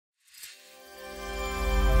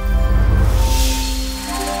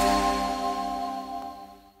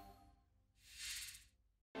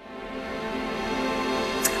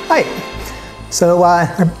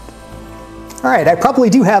All right, I probably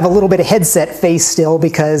do have a little bit of headset face still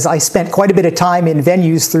because I spent quite a bit of time in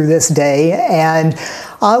venues through this day, and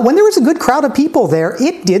when there was a good crowd of people there,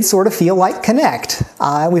 it did sort of feel like Connect.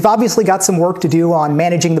 We've obviously got some work to do on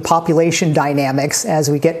managing the population dynamics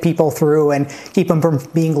as we get people through and keep them from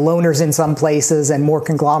being loners in some places and more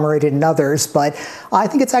conglomerated in others, but I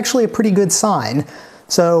think it's actually a pretty good sign.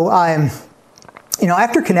 So,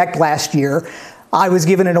 after Connect last year, I was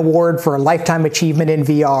given an award for a lifetime achievement in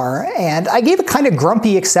VR, and I gave a kind of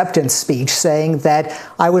grumpy acceptance speech saying that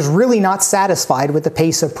I was really not satisfied with the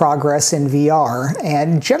pace of progress in VR,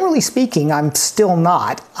 and generally speaking, I'm still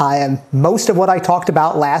not. Most of what I talked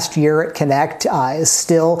about last year at Connect is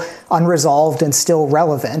still unresolved and still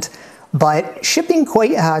relevant, but shipping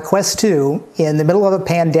Quest 2 in the middle of a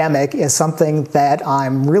pandemic is something that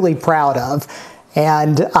I'm really proud of,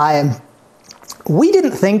 and we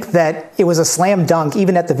didn't think that it was a slam dunk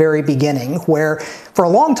even at the very beginning, where for a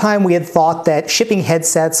long time we had thought that shipping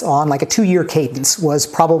headsets on like a 2-year cadence was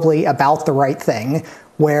probably about the right thing,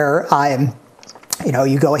 where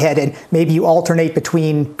you go ahead and maybe you alternate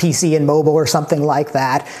between PC and mobile or something like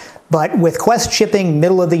that. But with Quest shipping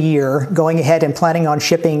middle of the year, going ahead and planning on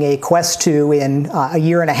shipping a Quest 2 in a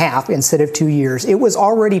year and a half instead of 2 years, it was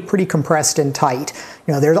already pretty compressed and tight.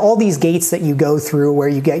 There's all these gates that you go through where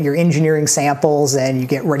you get your engineering samples and you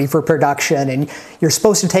get ready for production, and you're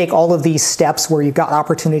supposed to take all of these steps where you've got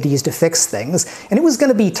opportunities to fix things, and it was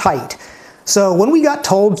going to be tight. So when we got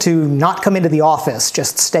told to not come into the office,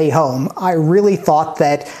 just stay home, I really thought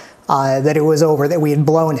that it was over, that we had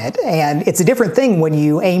blown it. And it's a different thing when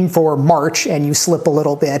you aim for March and you slip a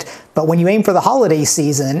little bit, but when you aim for the holiday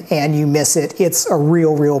season and you miss it, it's a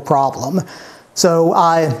real problem. So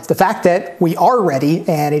the fact that we are ready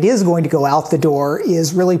and it is going to go out the door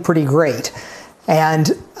is really pretty great. And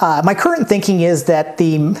my current thinking is that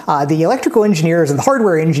the electrical engineers and the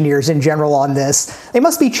hardware engineers in general on this, they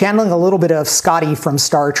must be channeling a little bit of Scotty from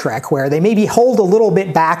Star Trek, where they maybe hold a little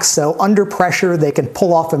bit back so under pressure they can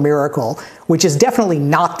pull off a miracle, which is definitely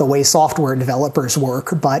not the way software developers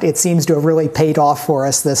work, but it seems to have really paid off for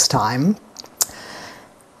us this time.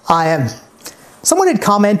 Someone had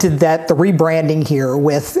commented that the rebranding here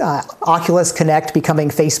with Oculus Connect becoming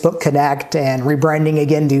Facebook Connect and rebranding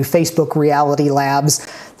again to Facebook Reality Labs,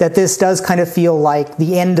 that this does kind of feel like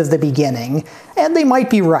the end of the beginning, and they might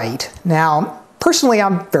be right. Now, personally,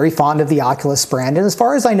 I'm very fond of the Oculus brand, and as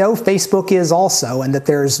far as I know, Facebook is also, and that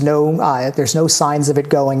there's no signs of it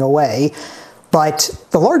going away. But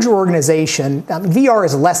the larger organization, VR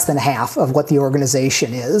is less than half of what the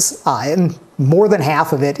organization is, and more than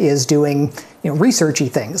half of it is doing researchy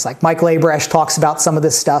things. Like Mike Labresh talks about some of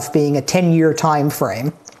this stuff being a 10-year time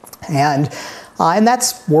frame, and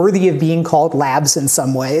that's worthy of being called labs in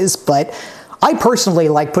some ways. But I personally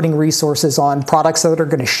like putting resources on products that are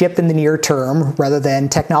going to ship in the near term rather than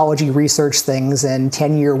technology research things in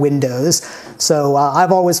 10-year windows. So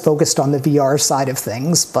I've always focused on the VR side of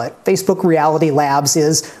things, but Facebook Reality Labs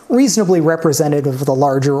is reasonably representative of the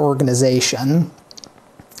larger organization.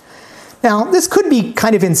 Now, this could be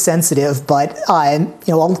kind of insensitive, but a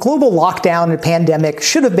global lockdown and pandemic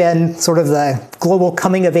should have been sort of the global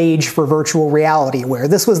coming of age for virtual reality, where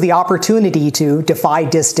this was the opportunity to defy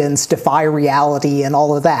distance, defy reality, and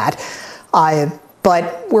all of that.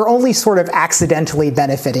 But we're only sort of accidentally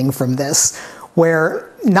benefiting from this, where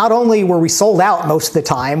not only were we sold out most of the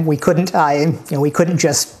time, we couldn't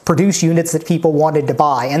just produce units that people wanted to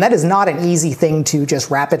buy, and that is not an easy thing to just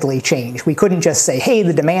rapidly change. We couldn't just say, hey,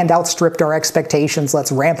 the demand outstripped our expectations,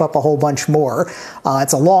 let's ramp up a whole bunch more.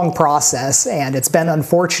 It's a long process, and it's been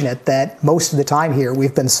unfortunate that most of the time here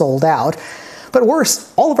we've been sold out. But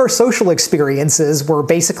worse, all of our social experiences were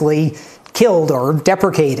basically killed or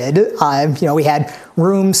deprecated. We had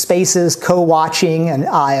room spaces, co-watching, and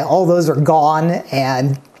all those are gone.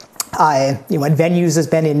 And venues has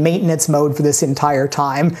been in maintenance mode for this entire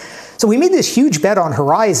time. So we made this huge bet on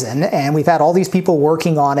Horizon, and we've had all these people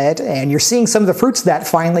working on it, and you're seeing some of the fruits of that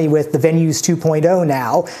finally with the Venues 2.0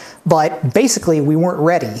 now. But basically, we weren't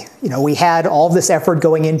ready. We had all this effort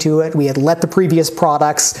going into it. We had let the previous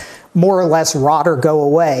products more or less rot or go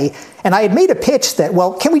away. And I had made a pitch that,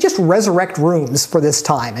 well, can we just resurrect rooms for this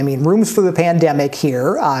time? I mean, rooms for the pandemic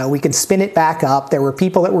here. We could spin it back up. There were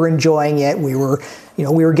people that were enjoying it. We were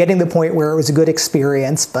getting to the point where it was a good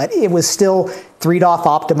experience, but it was still 3DOF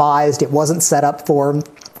optimized. It wasn't set up for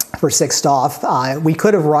 6DOF. We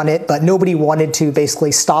could have run it, but nobody wanted to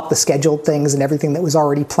basically stop the scheduled things and everything that was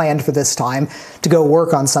already planned for this time to go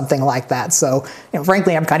work on something like that. So,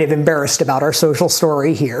 frankly, I'm kind of embarrassed about our social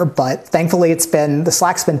story here, but thankfully the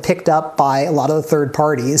slack's been picked up by a lot of the third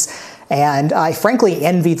parties. And I frankly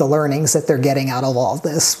envy the learnings that they're getting out of all of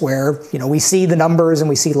this, where, we see the numbers and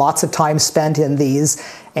we see lots of time spent in these,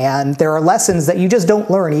 and there are lessons that you just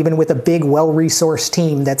don't learn even with a big, well-resourced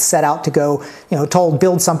team that's set out to go, told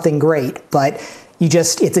build something great. But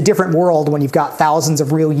it's a different world when you've got thousands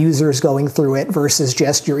of real users going through it versus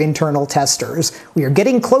just your internal testers. We are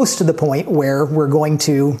getting close to the point where we're going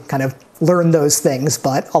to kind of learn those things,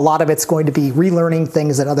 but a lot of it's going to be relearning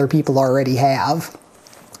things that other people already have.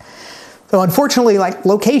 So unfortunately,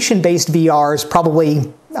 location-based VR is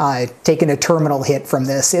probably taking a terminal hit from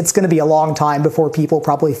this. It's going to be a long time before people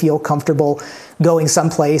probably feel comfortable going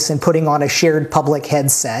someplace and putting on a shared public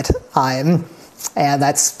headset. And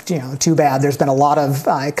that's too bad. There's been a lot of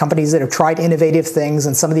companies that have tried innovative things,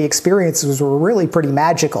 and some of the experiences were really pretty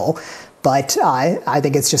magical. But I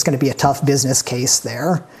think it's just going to be a tough business case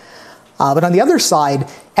there. But on the other side,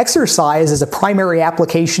 exercise as a primary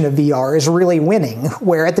application of VR is really winning,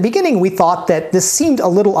 where at the beginning we thought that this seemed a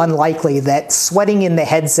little unlikely, that sweating in the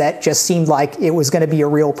headset just seemed like it was going to be a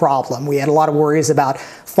real problem. We had a lot of worries about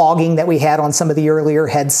fogging that we had on some of the earlier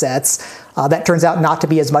headsets. That turns out not to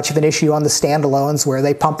be as much of an issue on the standalones, where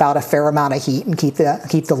they pump out a fair amount of heat and keep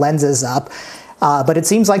the lenses up. But it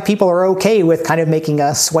seems like people are okay with kind of making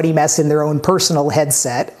a sweaty mess in their own personal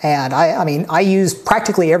headset. And I use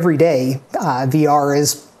practically every day VR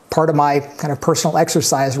as part of my kind of personal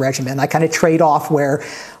exercise regimen. I kind of trade off where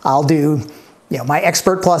I'll do my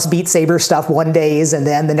Expert Plus Beat Saber stuff one days, and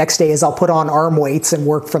then the next day is I'll put on arm weights and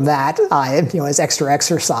work from that as extra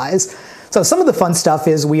exercise. So some of the fun stuff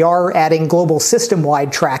is we are adding global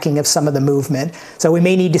system-wide tracking of some of the movement. So we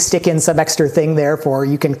may need to stick in some extra thing there for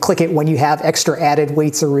you can click it when you have extra added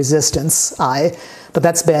weights or resistance. But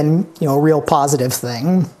that's been a real positive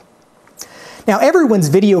thing. Now, everyone's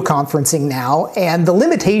video conferencing now, and the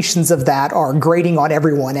limitations of that are grating on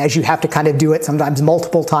everyone, as you have to kind of do it sometimes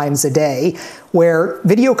multiple times a day, where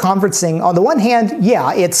video conferencing, on the one hand,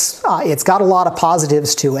 yeah, it's got a lot of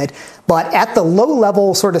positives to it, but at the low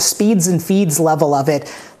level, sort of speeds and feeds level of it,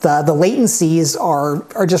 the latencies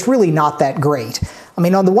are just really not that great.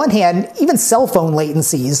 On the one hand, even cell phone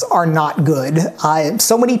latencies are not good.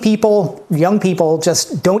 So many people, young people,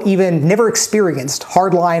 just never experienced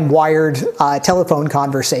hardline wired telephone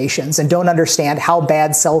conversations and don't understand how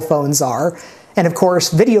bad cell phones are. And of course,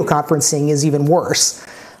 video conferencing is even worse.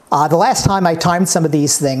 The last time I timed some of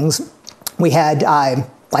these things, we had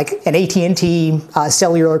like an AT&T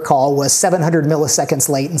cellular call was 700 milliseconds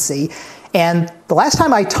latency. And the last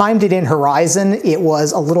time I timed it in Horizon, it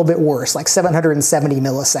was a little bit worse, like 770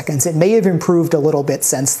 milliseconds. It may have improved a little bit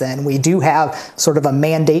since then. We do have sort of a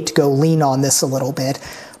mandate to go lean on this a little bit.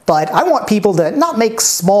 But I want people to not make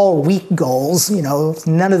small, weak goals.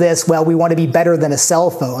 None of this, well, we want to be better than a cell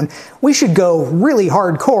phone. We should go really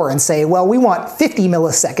hardcore and say, well, we want 50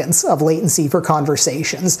 milliseconds of latency for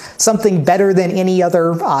conversations, something better than any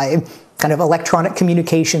other kind of electronic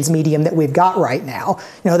communications medium that we've got right now.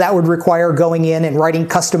 That would require going in and writing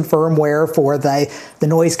custom firmware for the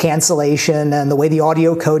noise cancellation and the way the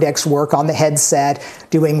audio codecs work on the headset,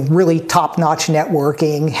 doing really top-notch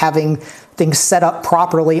networking, having things set up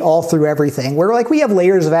properly all through everything. Where we have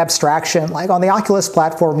layers of abstraction. Like on the Oculus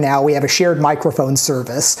platform now, we have a shared microphone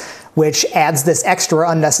service, which adds this extra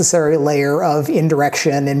unnecessary layer of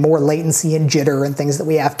indirection and more latency and jitter and things that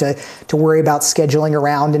we have to worry about scheduling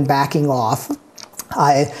around and backing off.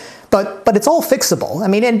 But it's all fixable.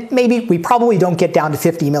 And maybe we probably don't get down to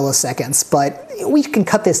 50 milliseconds, but we can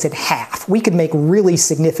cut this in half. We could make really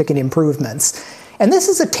significant improvements. And this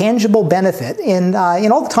is a tangible benefit. In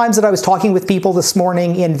all the times that I was talking with people this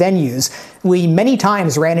morning in venues, we many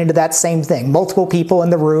times ran into that same thing. Multiple people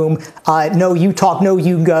in the room, no, you talk, no,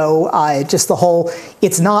 you go. Just the whole,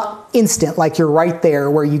 it's not instant, like you're right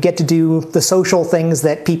there where you get to do the social things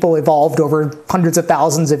that people evolved over hundreds of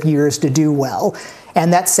thousands of years to do well.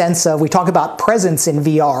 And that sense of, we talk about presence in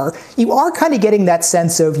VR, you are kind of getting that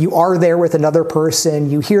sense of you are there with another person,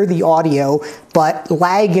 you hear the audio, but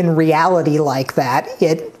lag in reality like that,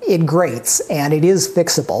 it grates, and it is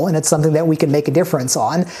fixable, and it's something that we can make a difference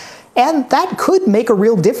on. And that could make a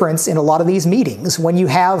real difference in a lot of these meetings. When you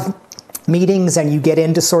have meetings and you get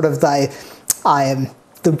into sort of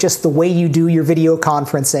just the way you do your video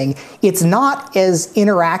conferencing, it's not as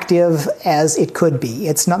interactive as it could be.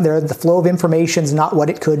 It's not there. The flow of information is not what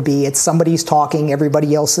it could be. It's somebody's talking,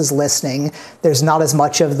 everybody else is listening. There's not as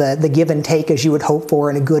much of the give and take as you would hope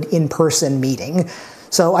for in a good in-person meeting.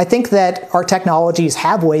 So I think that our technologies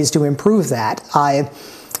have ways to improve that.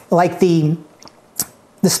 Like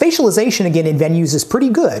The spatialization, again, in venues is pretty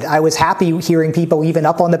good. I was happy hearing people even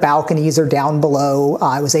up on the balconies or down below.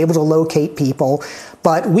 I was able to locate people,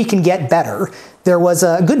 but we can get better. There was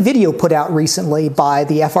a good video put out recently by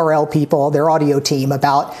the FRL people, their audio team,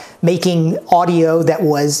 about making audio that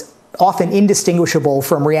was often indistinguishable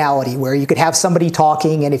from reality, where you could have somebody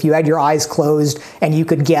talking, and if you had your eyes closed and you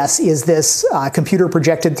could guess, is this computer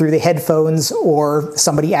projected through the headphones or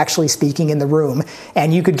somebody actually speaking in the room?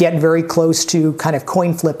 And you could get very close to kind of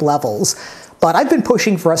coin flip levels. But I've been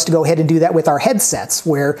pushing for us to go ahead and do that with our headsets,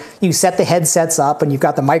 where you set the headsets up and you've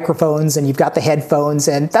got the microphones and you've got the headphones,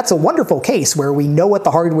 and that's a wonderful case where we know what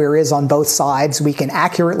the hardware is on both sides. We can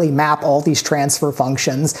accurately map all these transfer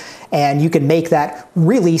functions, and you can make that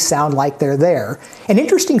really sound like they're there. An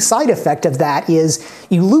interesting side effect of that is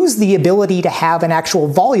you lose the ability to have an actual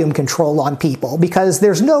volume control on people, because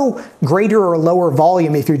there's no greater or lower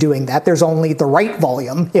volume if you're doing that. There's only the right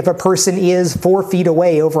volume. If a person is 4 feet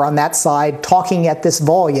away over on that side talking at this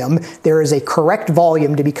volume, there is a correct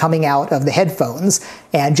volume to be coming out of the headphones,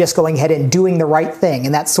 and just going ahead and doing the right thing.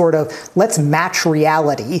 And that's sort of, let's match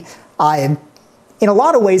reality. In a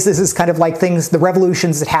lot of ways, this is kind of like the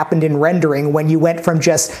revolutions that happened in rendering, when you went from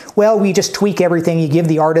just, well, we just tweak everything, you give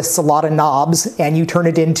the artists a lot of knobs, and you turn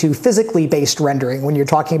it into physically based rendering, when you're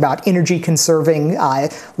talking about energy conserving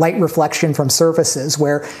light reflection from surfaces,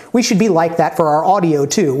 where we should be like that for our audio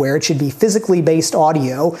too, where it should be physically based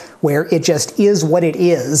audio, where it just is what it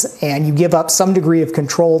is, and you give up some degree of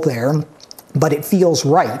control there, but it feels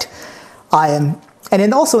right. And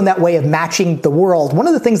then also in that way of matching the world, one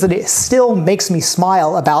of the things that it still makes me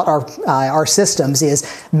smile about our systems is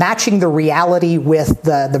matching the reality with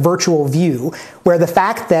the virtual view, where the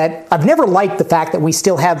fact that, I've never liked the fact that we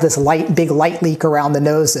still have this big light leak around the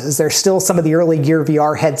noses. There's still some of the early Gear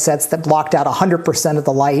VR headsets that blocked out 100% of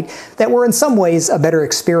the light that were in some ways a better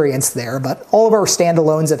experience there, but all of our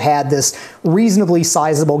standalones have had this reasonably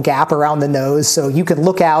sizable gap around the nose, so you could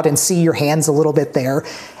look out and see your hands a little bit there.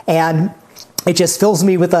 And it just fills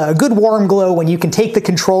me with a good warm glow when you can take the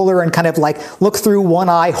controller and kind of like look through one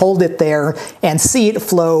eye, hold it there, and see it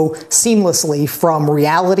flow seamlessly from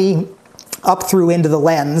reality up through into the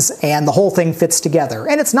lens, and the whole thing fits together.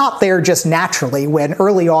 And it's not there just naturally, when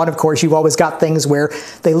early on, of course, you've always got things where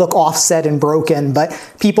they look offset and broken, but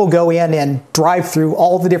people go in and drive through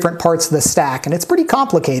all the different parts of the stack, and it's pretty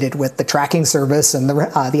complicated with the tracking service and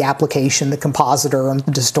the application, the compositor, and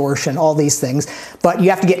the distortion, all these things. But you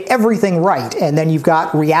have to get everything right, and then you've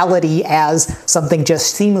got reality as something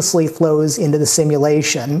just seamlessly flows into the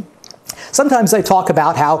simulation. Sometimes I talk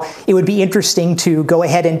about how it would be interesting to go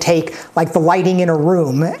ahead and take like the lighting in a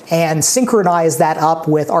room and synchronize that up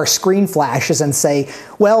with our screen flashes and say,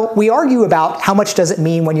 well, we argue about how much does it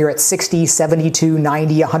mean when you're at 60, 72,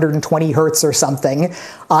 90, 120 hertz or something.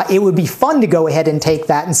 It would be fun to go ahead and take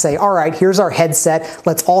that and say, all right, here's our headset.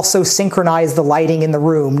 Let's also synchronize the lighting in the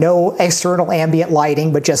room. No external ambient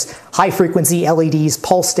lighting, but just high frequency LEDs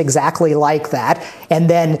pulsed exactly like that. And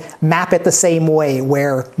then map it the same way,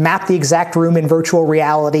 where map the exact room in virtual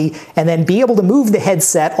reality, and then be able to move the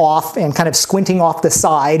headset off and kind of squinting off the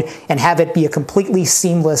side and have it be a completely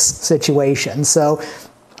seamless situation. So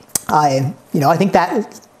I think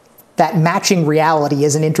that matching reality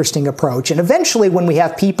is an interesting approach. And eventually when we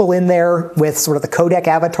have people in there with sort of the codec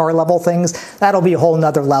avatar level things, that'll be a whole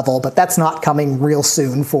nother level, but that's not coming real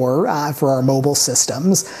soon for our mobile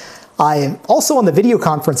systems. Also on the video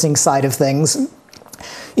conferencing side of things,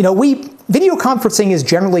 video conferencing is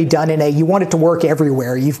generally done in you want it to work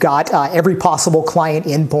everywhere. You've got every possible client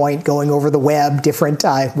endpoint going over the web, different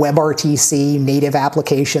WebRTC, native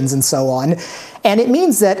applications, and so on. And it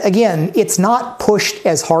means that, again, it's not pushed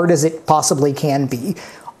as hard as it possibly can be.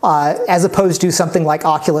 As opposed to something like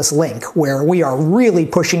Oculus Link, where we are really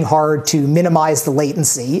pushing hard to minimize the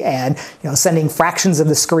latency and sending fractions of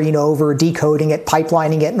the screen over, decoding it,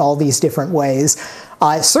 pipelining it in all these different ways.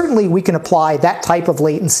 Certainly we can apply that type of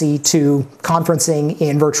latency to conferencing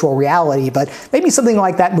in virtual reality, but maybe something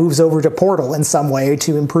like that moves over to Portal in some way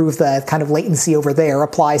to improve the kind of latency over there,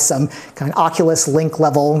 apply some kind of Oculus Link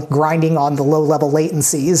level grinding on the low level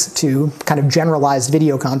latencies to kind of generalized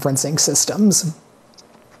video conferencing systems.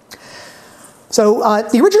 So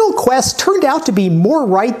the original Quest turned out to be more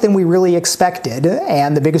right than we really expected,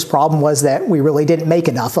 and the biggest problem was that we really didn't make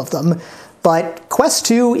enough of them. But Quest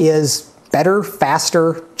 2 is better,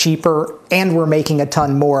 faster, cheaper, and we're making a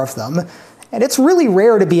ton more of them. And it's really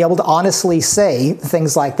rare to be able to honestly say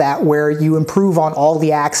things like that where you improve on all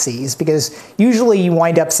the axes, because usually you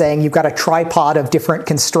wind up saying you've got a tripod of different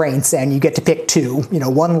constraints and you get to pick two.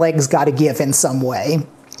 One leg's got to give in some way.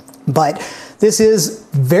 But this is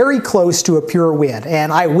very close to a pure win.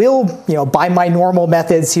 And I will, by my normal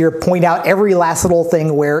methods here, point out every last little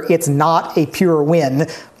thing where it's not a pure win.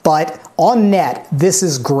 But on net, this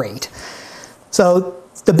is great. So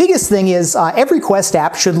the biggest thing is every Quest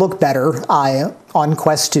app should look better on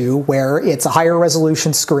Quest 2, where it's a higher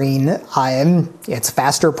resolution screen, it's a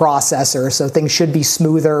faster processor, so things should be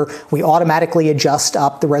smoother. We automatically adjust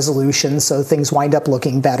up the resolution so things wind up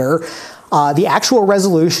looking better. The actual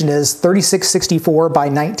resolution is 3664 by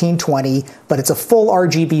 1920, but it's a full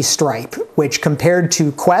RGB stripe, which compared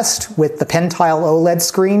to Quest with the Pentile OLED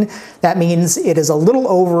screen, that means it is a little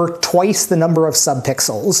over twice the number of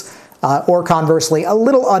subpixels. Or conversely, a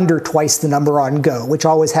little under twice the number on Go, which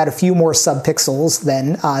always had a few more subpixels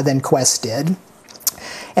than Quest did.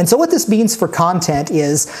 And so what this means for content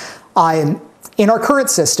is, in our current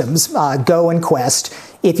systems, Go and Quest,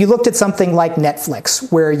 if you looked at something like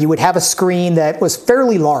Netflix, where you would have a screen that was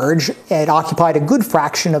fairly large, it occupied a good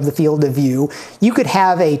fraction of the field of view, you could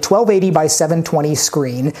have a 1280 by 720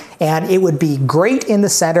 screen, and it would be great in the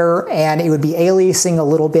center, and it would be aliasing a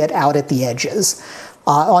little bit out at the edges.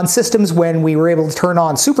 On systems when we were able to turn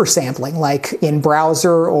on super sampling, like in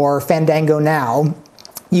Browser or Fandango Now,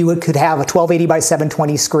 you could have a 1280 by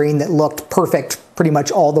 720 screen that looked perfect pretty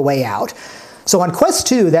much all the way out. So on Quest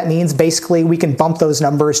 2, that means basically we can bump those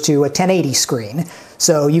numbers to a 1080 screen.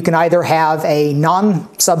 So you can either have a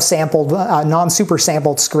non-subsampled, non-super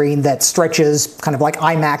sampled screen that stretches kind of like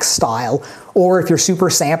IMAX style, or if you're super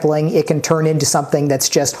sampling, it can turn into something that's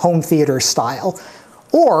just home theater style.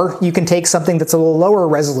 Or you can take something that's a little lower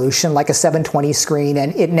resolution, like a 720 screen,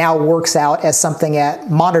 and it now works out as something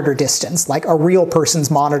at monitor distance, like a real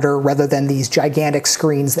person's monitor rather than these gigantic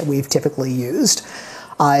screens that we've typically used.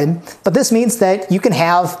 But this means that you can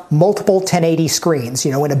have multiple 1080 screens,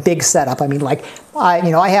 in a big setup. I mean,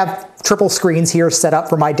 I have triple screens here set up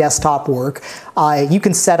for my desktop work. You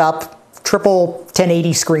can set up triple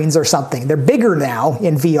 1080 screens or something. They're bigger now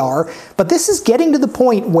in VR, but this is getting to the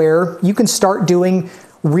point where you can start doing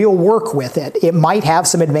real work with it. It might have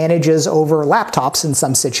some advantages over laptops in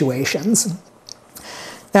some situations.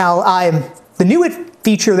 Now, the new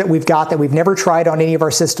feature that we've got that we've never tried on any of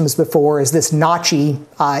our systems before is this notchy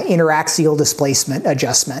interaxial displacement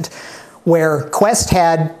adjustment, where Quest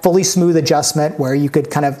had fully smooth adjustment where you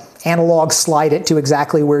could kind of analog slide it to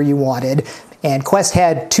exactly where you wanted. And Quest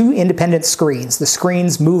had two independent screens. The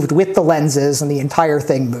screens moved with the lenses and the entire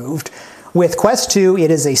thing moved. With Quest 2,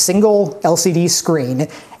 it is a single LCD screen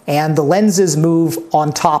and the lenses move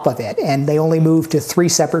on top of it, and they only move to 3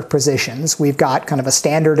 separate positions. We've got kind of a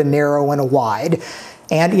standard, a narrow, and a wide.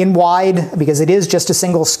 And in wide, because it is just a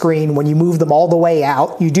single screen, when you move them all the way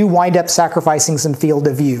out, you do wind up sacrificing some field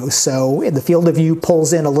of view. So the field of view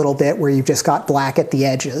pulls in a little bit where you've just got black at the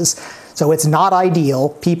edges. So it's not ideal.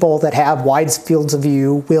 People that have wide fields of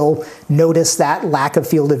view will notice that lack of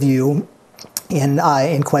field of view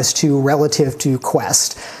in Quest 2 relative to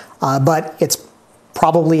Quest. But it's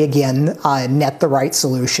probably, again, net the right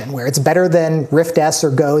solution, where it's better than Rift S or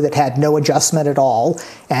Go that had no adjustment at all,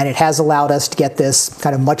 and it has allowed us to get this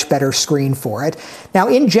kind of much better screen for it. Now,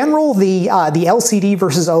 in general, the LCD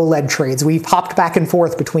versus OLED trades, we've hopped back and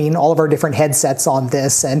forth between all of our different headsets on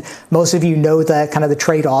this, and most of you know the kind of the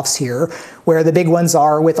trade-offs here, where the big ones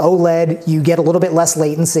are with OLED, you get a little bit less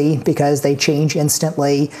latency because they change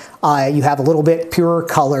instantly, you have a little bit purer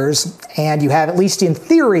colors, and you have, at least in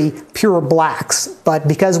theory, pure blacks. But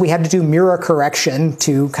because we had to do mirror correction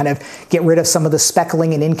to kind of get rid of some of the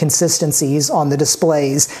speckling and inconsistencies on the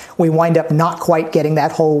displays, we wind up not quite getting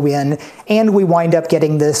that whole win, and we wind up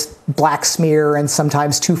getting this black smear and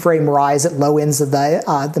sometimes 2-frame rise at low ends of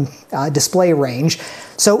the display range.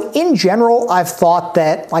 So in general, I've thought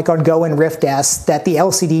that, like on Go and Rift S, that the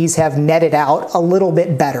LCDs have netted out a little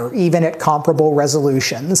bit better, even at comparable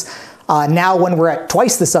resolutions. Now when we're at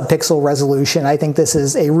twice the subpixel resolution, I think this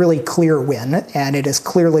is a really clear win, and it is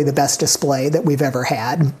clearly the best display that we've ever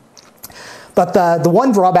had. But the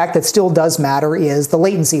one drawback that still does matter is the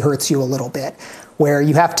latency hurts you a little bit, where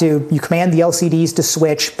you command the LCDs to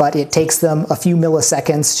switch, but it takes them a few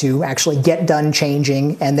milliseconds to actually get done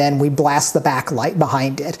changing, and then we blast the backlight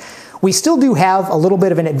behind it. We still do have a little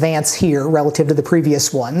bit of an advance here relative to the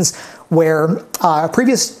previous ones, where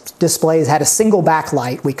previous displays had a single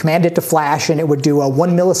backlight. We command it to flash and it would do a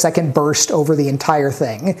 1 millisecond burst over the entire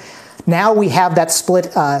thing. Now we have that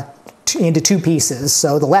split into two pieces.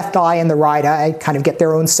 So the left eye and the right eye kind of get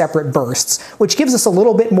their own separate bursts, which gives us a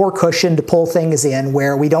little bit more cushion to pull things in,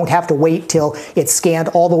 where we don't have to wait till it's scanned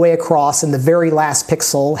all the way across and the very last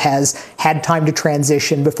pixel has had time to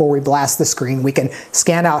transition before we blast the screen. We can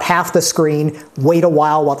scan out half the screen, wait a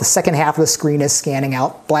while the second half of the screen is scanning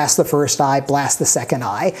out, blast the first eye, blast the second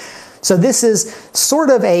eye. So this is sort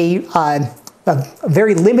of a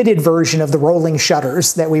very limited version of the rolling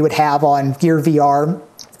shutters that we would have on Gear VR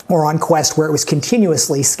or on Quest, where it was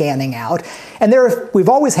continuously scanning out. And we've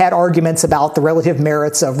always had arguments about the relative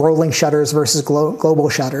merits of rolling shutters versus global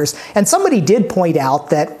shutters. And somebody did point out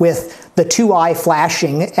that with the two-eye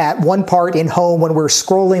flashing at one part in home when we're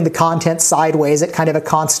scrolling the content sideways at kind of a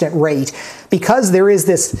constant rate, because there is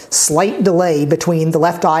this slight delay between the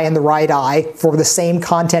left eye and the right eye for the same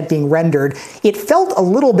content being rendered, it felt a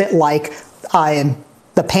little bit like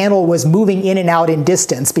the panel was moving in and out in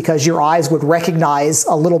distance, because your eyes would recognize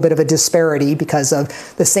a little bit of a disparity because of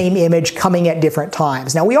the same image coming at different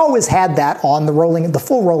times. Now, we always had that on the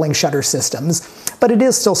full rolling shutter systems, but it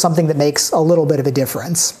is still something that makes a little bit of a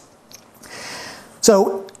difference.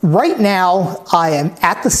 So right now, I am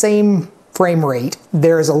at the same frame rate.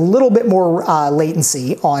 There's a little bit more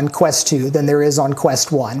latency on Quest 2 than there is on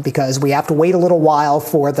Quest 1, because we have to wait a little while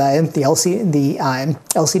for the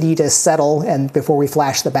LCD to settle and before we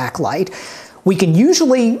flash the backlight. We can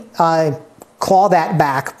usually claw that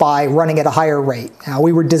back by running at a higher rate. Now,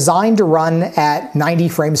 we were designed to run at 90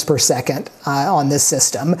 frames per second on this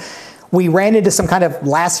system. We ran into some kind of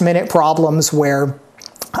last-minute problems where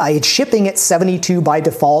it's shipping at 72 by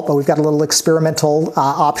default, but we've got a little experimental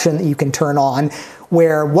option that you can turn on,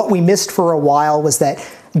 where what we missed for a while was that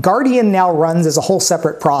Guardian now runs as a whole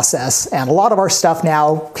separate process, and a lot of our stuff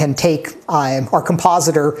now can take, our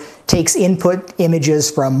compositor takes input images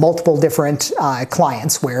from multiple different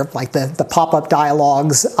clients, where like the pop-up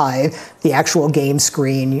dialogues, the actual game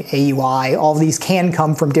screen, AUI, all of these can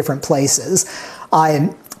come from different places.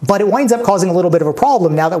 But it winds up causing a little bit of a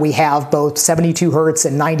problem now that we have both 72 hertz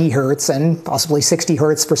and 90 hertz and possibly 60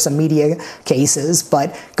 hertz for some media cases.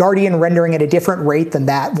 But Guardian rendering at a different rate than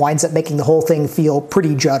that winds up making the whole thing feel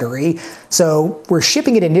pretty juddery. So we're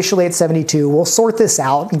shipping it initially at 72. We'll sort this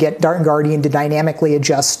out and get Guardian to dynamically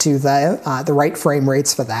adjust to the right frame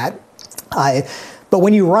rates for that. But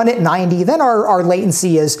when you run at 90, then our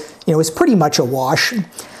latency is pretty much a wash.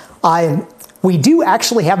 We do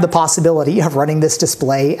actually have the possibility of running this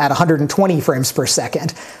display at 120 frames per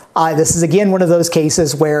second. This is again one of those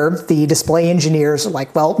cases where the display engineers are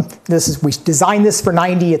like, well, we designed this for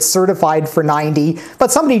 90, it's certified for 90,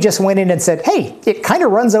 but somebody just went in and said, hey, it kind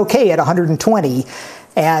of runs okay at 120.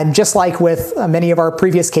 And just like with many of our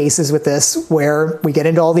previous cases with this, where we get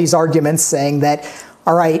into all these arguments saying that,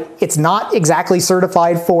 all right, it's not exactly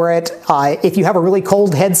certified for it. If you have a really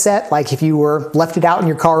cold headset, like if you left it out in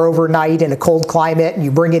your car overnight in a cold climate and you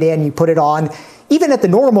bring it in, you put it on, even at the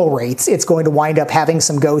normal rates, it's going to wind up having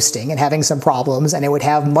some ghosting and having some problems, and it would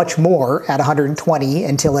have much more at 120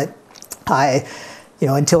 until it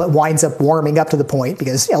winds up warming up to the point,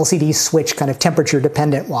 because LCDs switch kind of temperature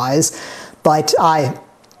dependent wise. But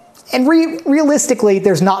realistically,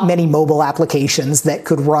 there's not many mobile applications that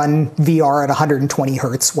could run VR at 120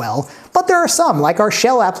 hertz well. But there are some, like our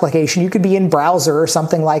Shell application. You could be in browser or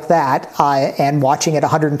something like that and watching at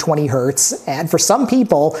 120 hertz. And for some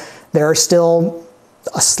people, there are still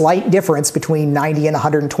a slight difference between 90 and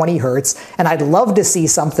 120 hertz. And I'd love to see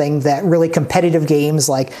something that really competitive games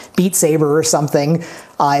like Beat Saber or something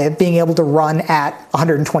being able to run at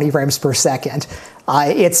 120 frames per second.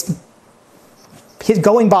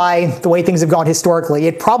 Going by the way things have gone historically,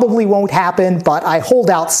 it probably won't happen, but I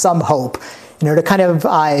hold out some hope. To kind of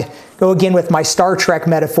go again with my Star Trek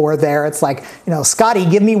metaphor there, it's like, Scotty,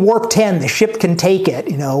 give me warp 10, the ship can take it.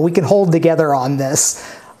 We can hold together on this.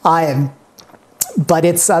 But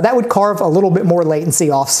that would carve a little bit more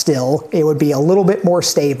latency off still. It would be a little bit more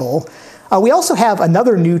stable. We also have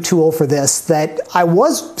another new tool for this that I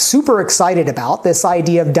was super excited about, this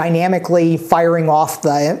idea of dynamically firing off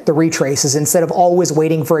the retraces instead of always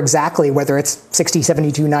waiting for exactly whether it's 60,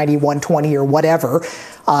 72, 90, 120 or whatever.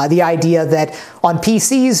 The idea that on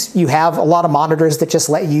PCs you have a lot of monitors that just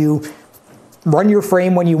let you run your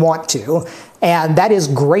frame when you want to. And that is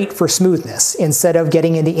great for smoothness. Instead of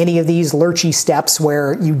getting into any of these lurchy steps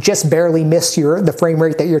where you just barely miss the frame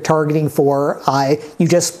rate that you're targeting for, you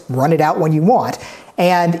just run it out when you want.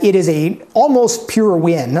 And it is a almost pure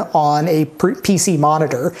win on a PC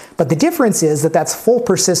monitor. But the difference is that that's full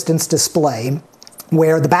persistence display,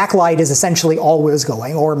 where the backlight is essentially always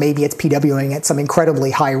going, or maybe it's PWing at some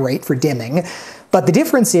incredibly high rate for dimming. But the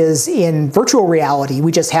difference is in virtual reality,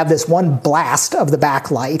 we just have this one blast of the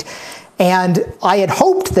backlight. And I had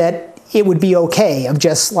hoped that it would be okay, of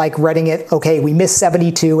just like reading it, okay, we missed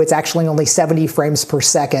 72, it's actually only 70 frames per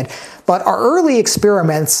second. But our early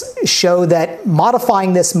experiments show that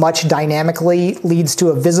modifying this much dynamically leads to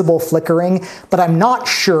a visible flickering, but I'm not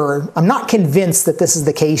sure, I'm not convinced that this is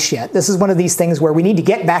the case yet. This is one of these things where we need to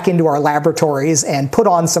get back into our laboratories and put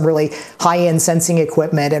on some really high-end sensing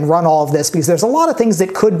equipment and run all of this, because there's a lot of things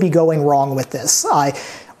that could be going wrong with this.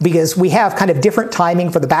 Because we have kind of different timing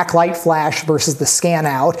for the backlight flash versus the scan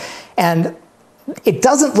out. And it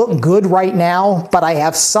doesn't look good right now, but I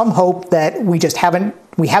have some hope that we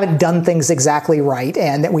haven't done things exactly right,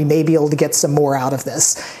 and that we may be able to get some more out of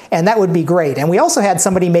this. And that would be great. And we also had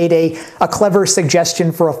somebody made a clever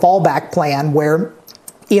suggestion for a fallback plan where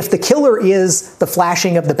if the killer is the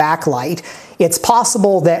flashing of the backlight, it's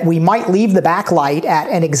possible that we might leave the backlight at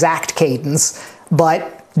an exact cadence,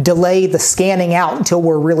 but delay the scanning out until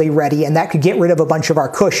we're really ready, and that could get rid of a bunch of our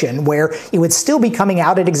cushion, where it would still be coming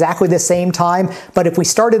out at exactly the same time, but if we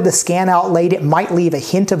started the scan out late, it might leave a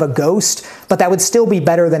hint of a ghost, but that would still be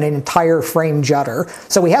better than an entire frame judder.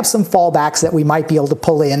 So we have some fallbacks that we might be able to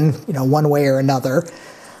pull in, one way or another.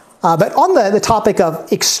 But on the topic of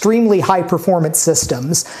extremely high performance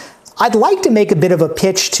systems, I'd like to make a bit of a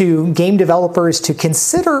pitch to game developers to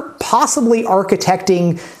consider possibly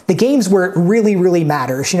architecting the games where it really, really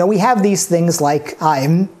matters. We have these things like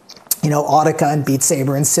Audica and Beat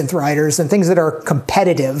Saber and Synth Riders and things that are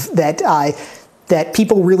competitive, that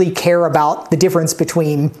people really care about the difference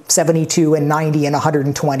between 72 and 90 and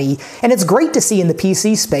 120. And it's great to see in the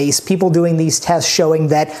PC space people doing these tests showing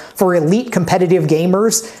that for elite competitive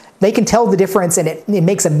gamers, they can tell the difference, and it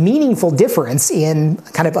makes a meaningful difference in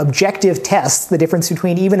kind of objective tests, the difference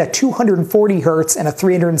between even a 240 hertz and a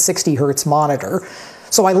 360 hertz monitor.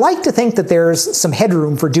 So I like to think that there's some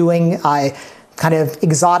headroom for doing kind of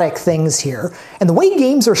exotic things here. And the way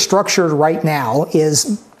games are structured right now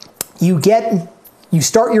is you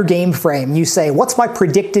start your game frame, you say, what's my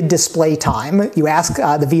predicted display time? You ask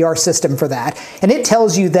the VR system for that, and it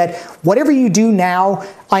tells you that whatever you do now,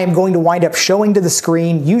 I am going to wind up showing to the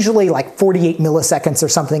screen, usually like 48 milliseconds or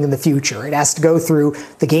something in the future. It has to go through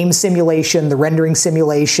the game simulation, the rendering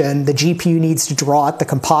simulation, the GPU needs to draw it, the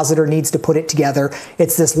compositor needs to put it together.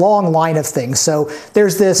 It's this long line of things. So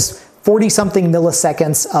there's this 40-something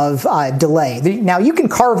milliseconds of delay. Now, you can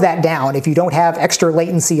carve that down. If you don't have extra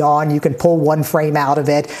latency on, you can pull one frame out of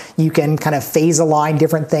it, you can kind of phase align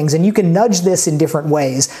different things, and you can nudge this in different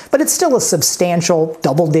ways, but it's still a substantial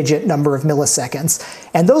double-digit number of milliseconds.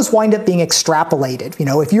 And those wind up being extrapolated.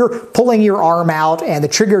 If you're pulling your arm out and the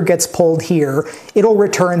trigger gets pulled here, it'll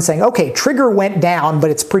return saying, okay, trigger went down, but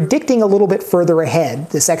it's predicting a little bit further ahead,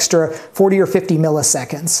 this extra 40 or 50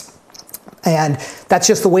 milliseconds. And that's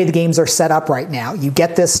just the way the games are set up right now. You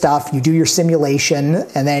get this stuff, you do your simulation,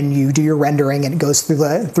 and then you do your rendering, and it goes through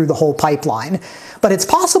the whole pipeline. But it's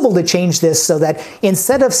possible to change this so that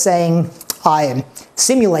instead of saying, I am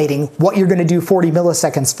simulating what you're going to do 40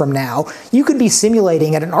 milliseconds from now, you could be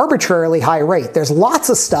simulating at an arbitrarily high rate. There's lots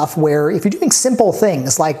of stuff where if you're doing simple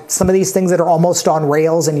things, like some of these things that are almost on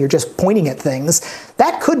rails and you're just pointing at things,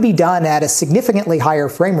 that could be done at a significantly higher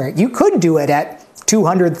frame rate. You could do it at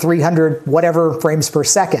 200, 300, whatever frames per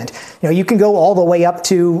second. You can go all the way up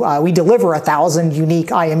to, we deliver 1,000 unique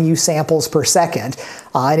IMU samples per second,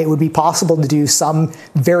 and it would be possible to do some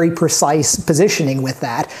very precise positioning with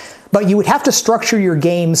that. But you would have to structure your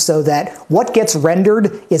game so that what gets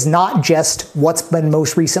rendered is not just what's been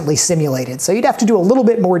most recently simulated. So you'd have to do a little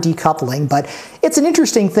bit more decoupling, but it's an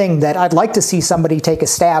interesting thing that I'd like to see somebody take a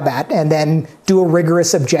stab at and then do a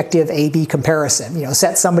rigorous objective A/B comparison.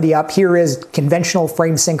 Set somebody up, here is conventional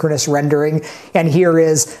frame synchronous rendering, and here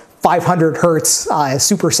is 500 hertz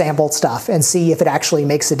super sampled stuff, and see if it actually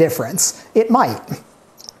makes a difference. It might.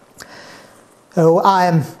 So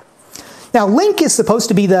now, Link is supposed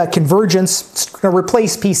to be the convergence,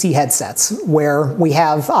 replace PC headsets, where we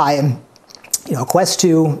have, Quest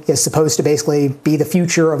 2 is supposed to basically be the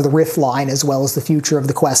future of the Rift line as well as the future of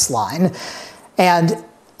the Quest line. And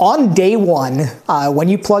on day one, when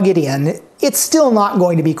you plug it in, it's still not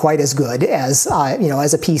going to be quite as good as,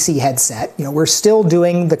 as a PC headset. We're still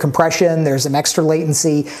doing the compression, there's some extra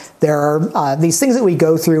latency, there are these things that we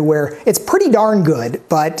go through where it's pretty darn good,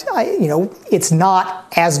 but, it's not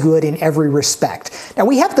as good in every respect. Now,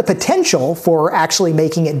 we have the potential for actually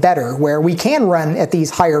making it better, where we can run at these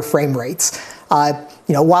higher frame rates.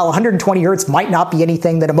 while 120 hertz might not be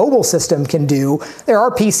anything that a mobile system can do, there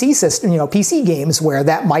are PC games where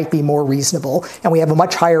that might be more reasonable, and we have a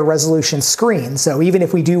much higher resolution screen. So even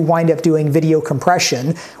if we do wind up doing video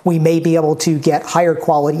compression, we may be able to get higher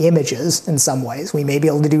quality images in some ways. We may be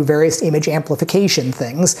able to do various image amplification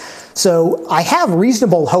things. So I have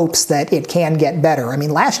reasonable hopes that it can get better. I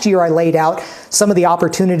mean, last year I laid out some of the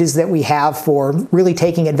opportunities that we have for really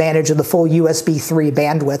taking advantage of the full USB 3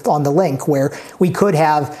 bandwidth on the link, where we could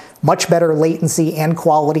have much better latency and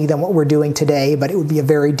quality than what we're doing today, but it would be a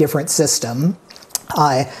very different system.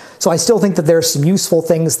 So I still think that there's some useful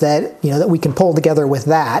things that, that we can pull together with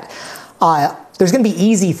that. There's going to be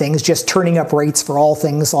easy things, just turning up rates for all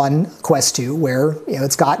things on Quest 2, where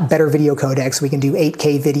it's got better video codecs. We can do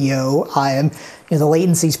 8K video. The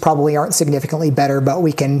latencies probably aren't significantly better, but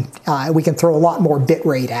we can throw a lot more bit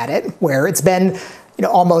rate at it. Where it's been,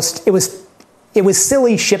 almost it was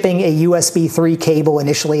silly shipping a USB 3 cable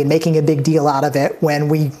initially and making a big deal out of it when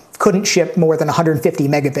we couldn't ship more than 150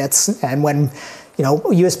 megabits, and when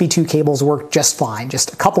USB 2 cables work just fine,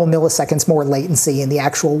 just a couple of milliseconds more latency in the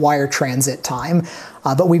actual wire transit time.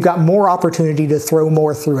 But we've got more opportunity to throw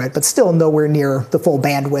more through it, but still nowhere near the full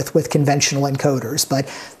bandwidth with conventional encoders. But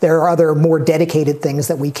there are other more dedicated things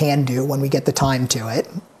that we can do when we get the time to it.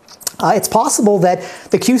 It's possible that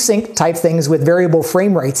the Q-Sync type things with variable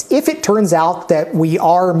frame rates, if it turns out that we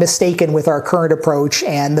are mistaken with our current approach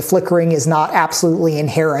and the flickering is not absolutely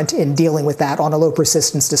inherent in dealing with that on a low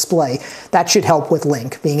persistence display, that should help with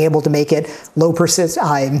Link. Being able to make it low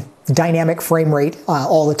dynamic frame rate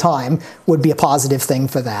all the time would be a positive thing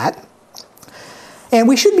for that. And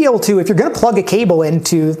we should be able to, if you're going to plug a cable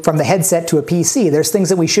from the headset to a PC, there's things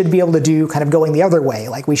that we should be able to do kind of going the other way.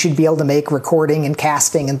 Like we should be able to make recording and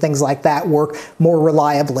casting and things like that work more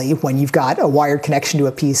reliably when you've got a wired connection to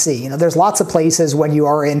a PC. There's lots of places when you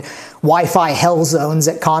are in Wi-Fi hell zones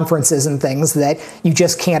at conferences and things that you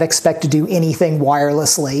just can't expect to do anything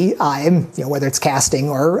wirelessly, whether it's casting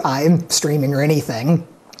or streaming or anything.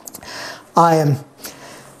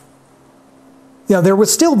 There would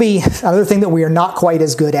still be another thing that we are not quite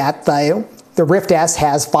as good at. The Rift S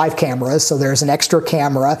has 5 cameras, so there's an extra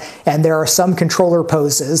camera, and there are some controller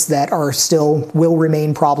poses that will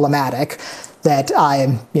remain problematic, that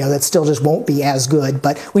that still just won't be as good.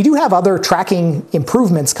 But we do have other tracking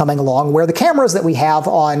improvements coming along, where the cameras that we have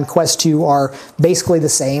on Quest 2 are basically the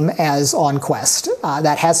same as on Quest.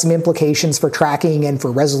 That has some implications for tracking and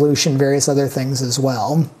for resolution, various other things as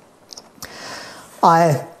well.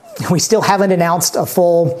 We still haven't announced a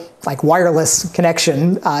full wireless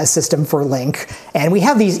connection system for Link, and we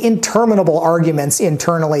have these interminable arguments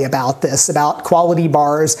internally about this, about quality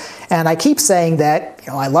bars, and I keep saying that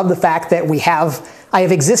I love the fact that I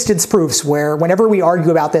have existence proofs where whenever we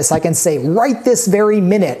argue about this, I can say right this very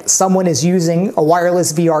minute someone is using a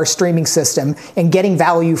wireless VR streaming system and getting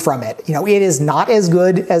value from it. It is not as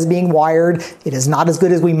good as being wired. It is not as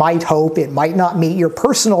good as we might hope. It might not meet your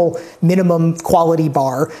personal minimum quality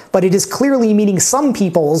bar, but it is clearly meeting some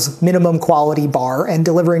people's minimum quality bar and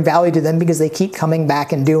delivering value to them because they keep coming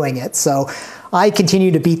back and doing it. So I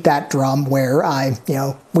continue to beat that drum where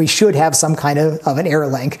we should have some kind of an air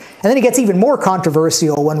link. And then it gets even more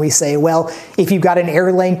controversial when we say, well, if you've got an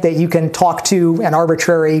air link that you can talk to an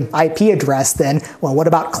arbitrary IP address, then, well, what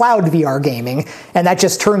about cloud VR gaming? And that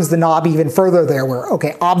just turns the knob even further there where,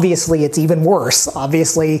 okay, obviously it's even worse.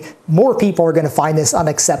 Obviously, more people are going to find this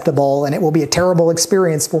unacceptable and it will be a terrible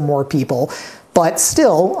experience for more people. But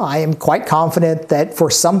still, I am quite confident that for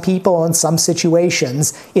some people in some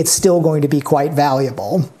situations, it's still going to be quite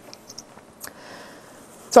valuable.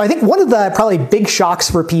 So I think one of the probably big shocks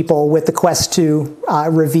for people with the Quest 2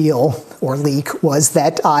 reveal or leak was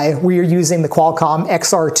that we are using the Qualcomm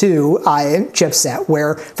XR2 chipset,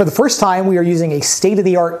 where for the first time we are using a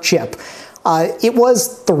state-of-the-art chip. It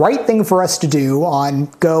was the right thing for us to do on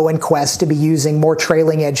Go and Quest to be using more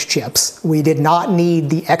trailing edge chips. We did not need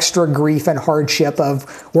the extra grief and hardship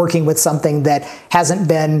of working with something that hasn't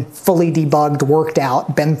been fully debugged, worked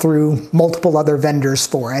out, been through multiple other vendors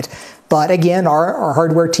for it. But again, our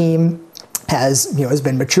hardware team has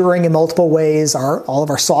been maturing in multiple ways. All of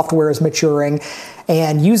our software is maturing,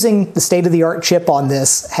 and using the state-of-the-art chip on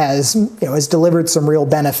this has delivered some real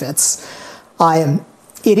benefits.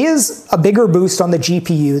 It is a bigger boost on the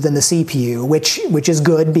GPU than the CPU, which is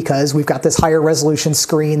good because we've got this higher resolution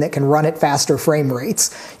screen that can run at faster frame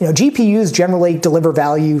rates. GPUs generally deliver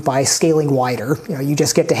value by scaling wider. You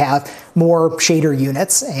just get to have more shader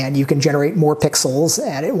units and you can generate more pixels,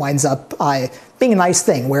 and it winds up being a nice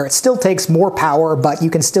thing where it still takes more power, but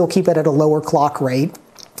you can still keep it at a lower clock rate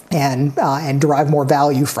and derive more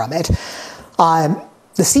value from it.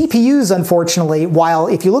 The CPUs, unfortunately, while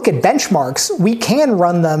if you look at benchmarks, we can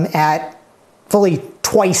run them at fully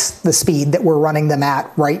twice the speed that we're running them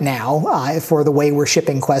at right now for the way we're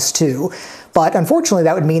shipping Quest 2. But unfortunately,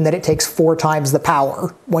 that would mean that it takes 4 times the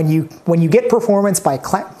power. When you get performance by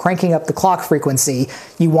cranking up the clock frequency,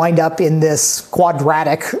 you wind up in this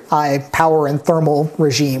quadratic power and thermal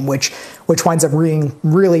regime, which winds up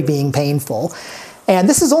really being painful. And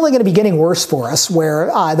this is only going to be getting worse for us, where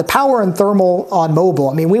the power and thermal on mobile,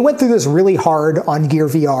 I mean, we went through this really hard on Gear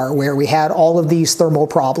VR, where we had all of these thermal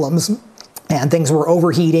problems, and things were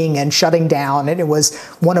overheating and shutting down, and it was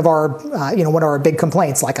one of our big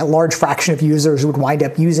complaints. Like a large fraction of users would wind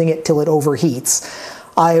up using it till it overheats.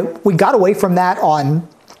 We got away from that on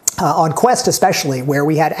Quest, especially, where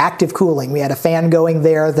we had active cooling. We had a fan going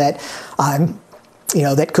there that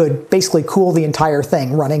that could basically cool the entire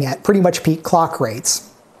thing, running at pretty much peak clock rates.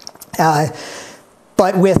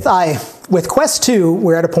 But with Quest 2,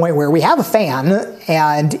 we're at a point where we have a fan,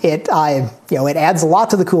 and it adds a lot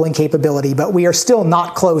to the cooling capability, but we are still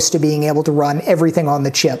not close to being able to run everything on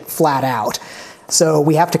the chip flat out. So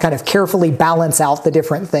we have to kind of carefully balance out the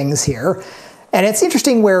different things here. And it's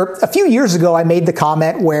interesting where a few years ago I made the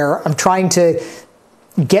comment where I'm trying to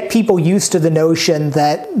get people used to the notion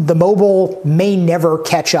that the mobile may never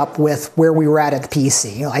catch up with where we were at the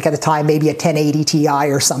PC. Like at the time, maybe a 1080 Ti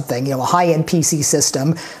or something, a high-end PC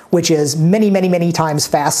system, which is many, many, many times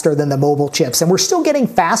faster than the mobile chips. And we're still getting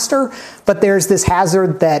faster, but there's this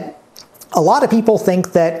hazard that a lot of people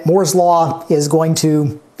think that Moore's Law is going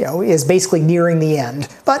to, is basically nearing the end.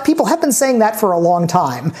 But people have been saying that for a long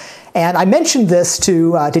time. And I mentioned this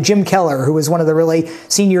to Jim Keller, who is one of the really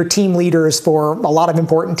senior team leaders for a lot of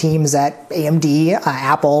important teams at AMD,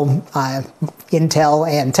 Apple, Intel,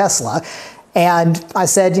 and Tesla. And I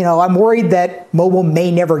said, I'm worried that mobile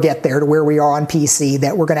may never get there to where we are on PC,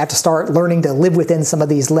 that we're going to have to start learning to live within some of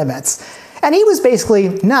these limits. And he was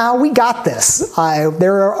basically, no, we got this.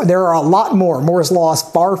 There are a lot more. Moore's Law is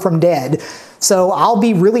far from dead. So I'll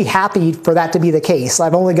be really happy for that to be the case.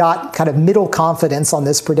 I've only got kind of middle confidence on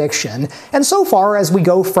this prediction. And so far, as we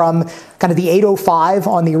go from kind of the 805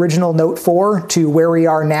 on the original Note 4 to where we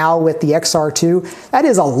are now with the XR2, that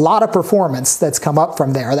is a lot of performance that's come up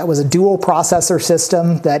from there. That was a dual processor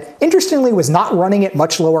system that, interestingly, was not running at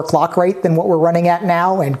much lower clock rate than what we're running at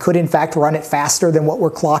now, and could in fact run it faster than what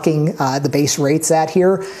we're clocking the base rates at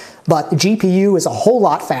here. But the GPU is a whole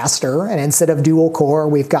lot faster, and instead of dual core,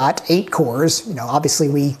 we've got 8 cores. Obviously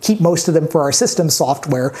we keep most of them for our system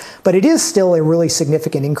software, but it is still a really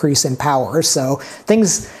significant increase in power. So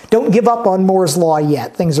things don't give up on Moore's Law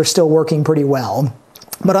yet. Things are still working pretty well.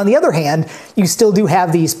 But on the other hand, you still do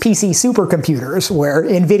have these PC supercomputers where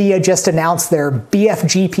NVIDIA just announced their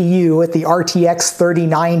BF GPU at the RTX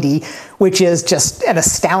 3090, which is just an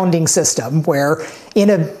astounding system where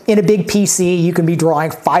in a big PC, you can be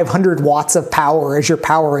drawing 500 watts of power as you're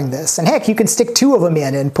powering this. And heck, you can stick 2 of them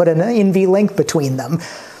in and put an NVLink between them.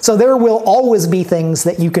 So there will always be things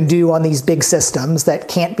that you can do on these big systems that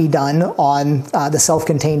can't be done on the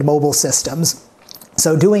self-contained mobile systems.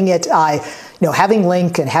 So doing it, having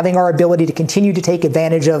Link and having our ability to continue to take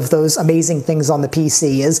advantage of those amazing things on the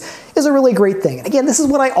PC is a really great thing. And again, this is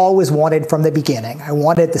what I always wanted from the beginning. I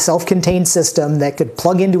wanted the self-contained system that could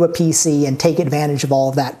plug into a PC and take advantage of all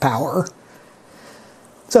of that power.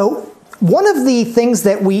 So one of the things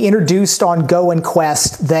that we introduced on Go and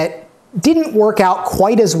Quest that didn't work out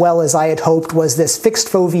quite as well as I had hoped was this fixed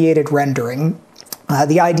foveated rendering.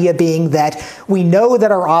 The idea being that we know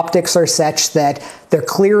that our optics are such that they're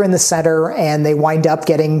clear in the center and they wind up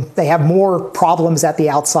they have more problems at the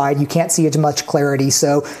outside. You can't see as much clarity,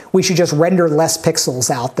 so we should just render less pixels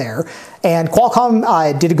out there. And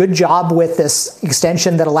Qualcomm did a good job with this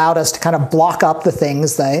extension that allowed us to kind of block up the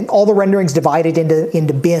things. All the rendering's divided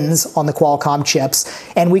into bins on the Qualcomm chips,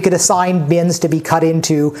 and we could assign bins to be cut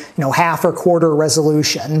into half or quarter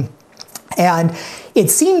resolution. And it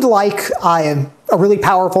seemed like a really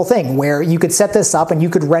powerful thing where you could set this up and you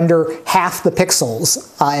could render half the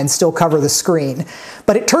pixels and still cover the screen.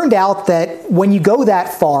 But it turned out that when you go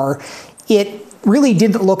that far, it really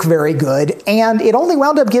didn't look very good, and it only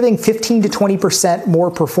wound up giving 15 to 20% more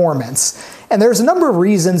performance. And there's a number of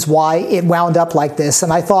reasons why it wound up like this,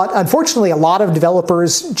 and I thought, unfortunately, a lot of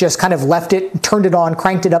developers just kind of left it, turned it on,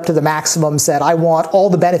 cranked it up to the maximum, said, I want all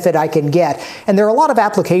the benefit I can get. And there are a lot of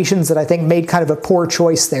applications that I think made kind of a poor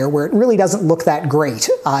choice there, where it really doesn't look that great.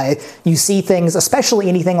 You see things, especially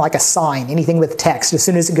anything like a sign, anything with text, as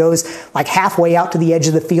soon as it goes like halfway out to the edge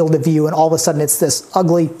of the field of view, and all of a sudden it's this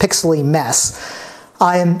ugly, pixely mess.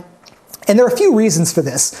 And there are a few reasons for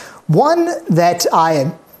this. One, that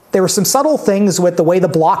there were some subtle things with the way the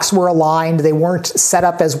blocks were aligned. They weren't set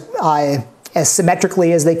up as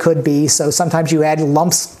symmetrically as they could be, so sometimes you had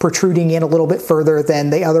lumps protruding in a little bit further than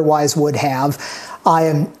they otherwise would have.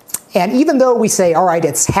 And even though we say, all right,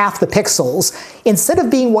 it's half the pixels, instead of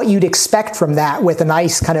being what you'd expect from that with a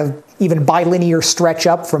nice kind of even bilinear stretch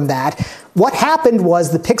up from that, what happened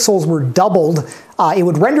was the pixels were doubled. It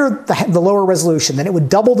would render the lower resolution, then it would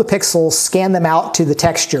double the pixels, scan them out to the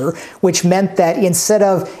texture, which meant that instead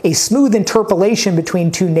of a smooth interpolation between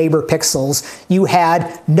two neighbor pixels, you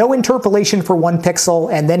had no interpolation for one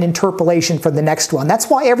pixel and then interpolation for the next one. That's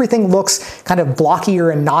why everything looks kind of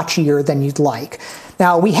blockier and notchier than you'd like.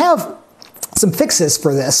 Now, we have some fixes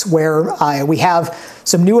for this where we have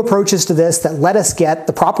some new approaches to this that let us get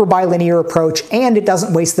the proper bilinear approach, and it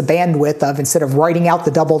doesn't waste the bandwidth of, instead of writing out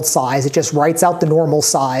the doubled size, it just writes out the normal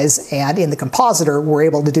size, and in the compositor we're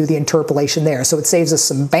able to do the interpolation there. So it saves us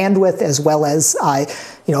some bandwidth as well as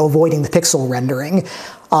avoiding the pixel rendering.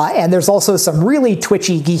 And there's also some really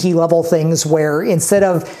twitchy, geeky level things where instead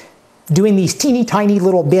of doing these teeny tiny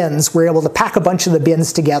little bins, we're able to pack a bunch of the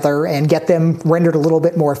bins together and get them rendered a little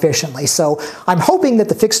bit more efficiently. So I'm hoping that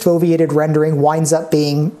the fixed foveated rendering winds up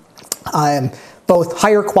being both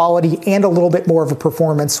higher quality and a little bit more of a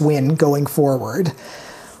performance win going forward.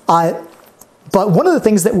 But one of the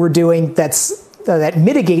things that we're doing that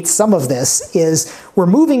mitigates some of this is we're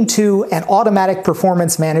moving to an automatic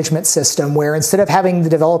performance management system where instead of having the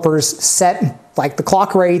developers set like the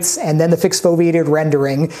clock rates and then the fixed foveated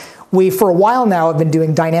rendering, we for a while now have been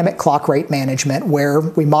doing dynamic clock rate management where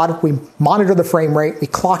we monitor the frame rate, we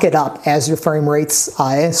clock it up as your frame rate's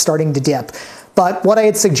starting to dip. But what I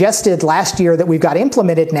had suggested last year that we've got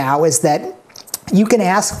implemented now is that you can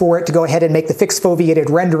ask for it to go ahead and make the fixed foveated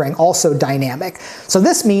rendering also dynamic. So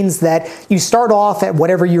this means that you start off at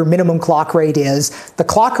whatever your minimum clock rate is. The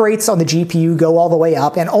clock rates on the GPU go all the way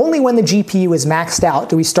up, and only when the GPU is maxed out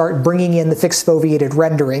do we start bringing in the fixed foveated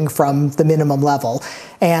rendering from the minimum level.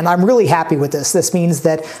 And I'm really happy with this. This means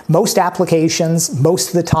that most applications, most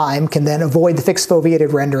of the time, can then avoid the fixed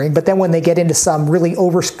foveated rendering, but then when they get into some really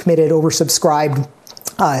overcommitted, oversubscribed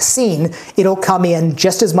scene, it'll come in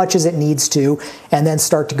just as much as it needs to and then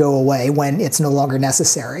start to go away when it's no longer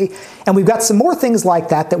necessary. And we've got some more things like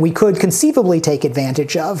that we could conceivably take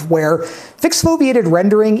advantage of, where fixed foveated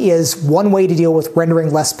rendering is one way to deal with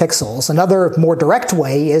rendering less pixels. Another more direct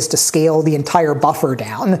way is to scale the entire buffer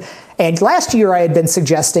down. And last year I had been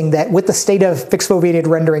suggesting that with the state of fixed foveated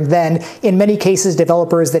rendering then, in many cases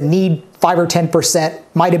developers that need 5 or 10%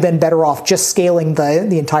 might have been better off just scaling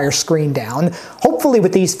the entire screen down. Hopefully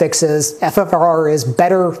with these fixes, FFRR is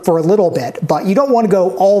better for a little bit, but you don't want to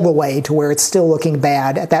go all the way to where it's still looking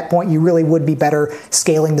bad. At that point you really would be better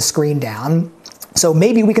scaling the screen down. So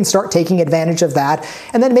maybe we can start taking advantage of that,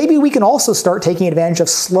 and then maybe we can also start taking advantage of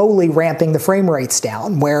slowly ramping the frame rates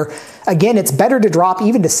down, where again it's better to drop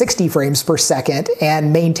even to 60 frames per second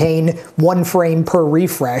and maintain 1 frame per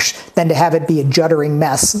refresh than to have it be a juddering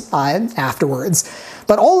mess afterwards.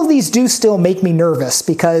 But all of these do still make me nervous,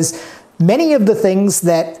 because many of the things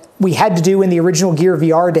that we had to do in the original Gear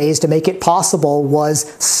VR days to make it possible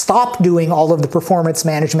was stop doing all of the performance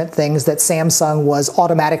management things that Samsung was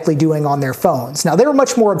automatically doing on their phones. Now, they were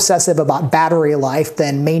much more obsessive about battery life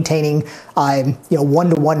than maintaining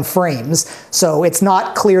one-to-one frames. So it's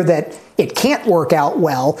not clear that it can't work out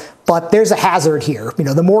well, but there's a hazard here.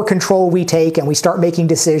 The more control we take and we start making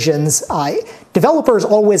decisions, developers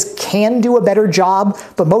always can do a better job,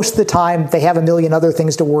 but most of the time they have a million other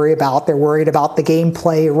things to worry about. They're worried about the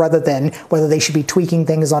gameplay rather than whether they should be tweaking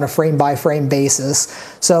things on a frame-by-frame basis.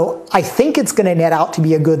 So I think it's going to net out to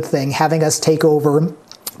be a good thing, having us take over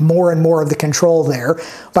more and more of the control there.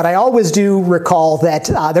 But I always do recall that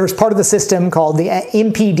there's part of the system called the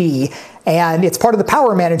MPD, and it's part of the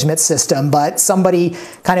power management system, but somebody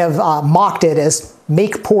kind of mocked it as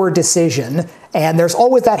make poor decision. And there's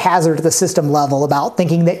always that hazard at the system level about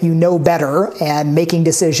thinking that you know better and making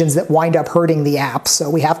decisions that wind up hurting the app. So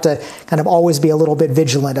we have to kind of always be a little bit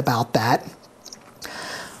vigilant about that.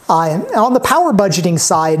 On the power budgeting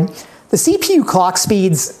side, the CPU clock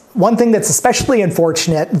speeds, one thing that's especially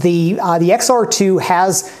unfortunate, the XR2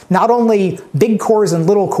 has not only big cores and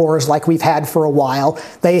little cores like we've had for a while,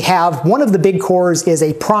 they have one of the big cores is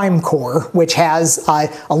a prime core, which has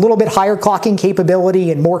a little bit higher clocking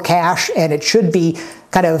capability and more cache, and it should be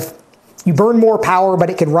kind of you burn more power, but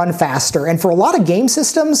it can run faster. And for a lot of game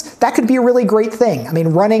systems, that could be a really great thing. I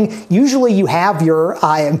mean, usually you have your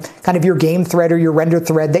kind of your game thread or your render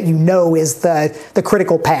thread that you know is the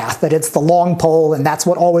critical path, that it's the long pole, and that's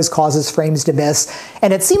what always causes frames to miss.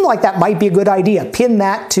 And it seemed like that might be a good idea, pin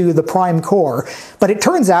that to the prime core. But it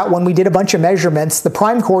turns out when we did a bunch of measurements, the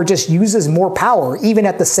prime core just uses more power, even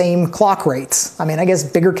at the same clock rates. I mean, I guess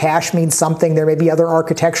bigger cache means something. There may be other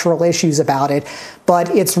architectural issues about it, but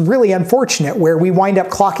it's really unfortunate where we wind up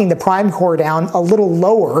clocking the prime core down a little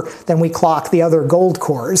lower than we clock the other gold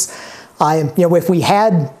cores. If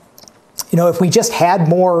we just had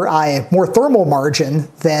more thermal margin,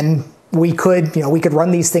 then we could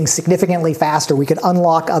run these things significantly faster. We could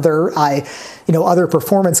unlock other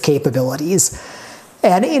performance capabilities.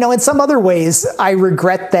 And, in some other ways, I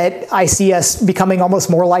regret that I see us becoming almost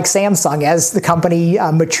more like Samsung as the company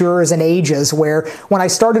matures and ages, where when I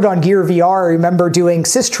started on Gear VR, I remember doing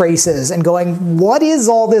systraces and going, what is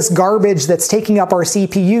all this garbage that's taking up our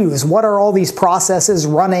CPUs? What are all these processes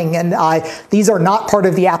running? And these are not part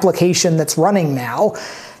of the application that's running now.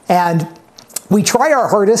 And we try our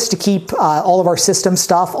hardest to keep all of our system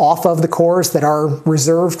stuff off of the cores that are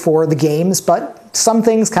reserved for the games, but some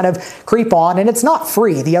things kind of creep on, and it's not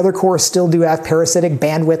free. The other cores still do have parasitic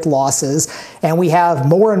bandwidth losses, and we have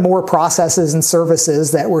more and more processes and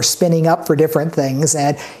services that we're spinning up for different things,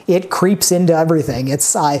 and it creeps into everything.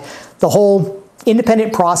 It's the whole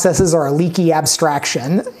independent processes are a leaky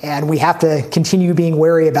abstraction, and we have to continue being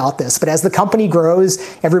wary about this. But as the company grows,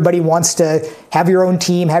 everybody wants to have your own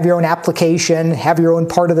team, have your own application, have your own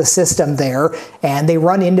part of the system there, and they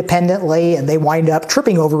run independently, and they wind up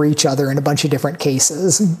tripping over each other in a bunch of different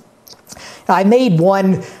cases. I made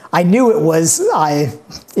one, I knew it wasn't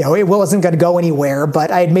going to go anywhere,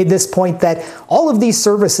 but I had made this point that all of these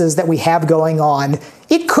services that we have going on,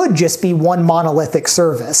 it could just be one monolithic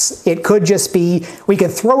service. It could just be, we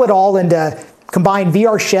could throw it all into combine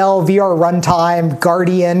VR Shell, VR Runtime,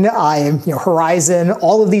 Guardian, Horizon,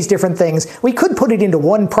 all of these different things. We could put it into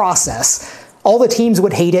one process. All the teams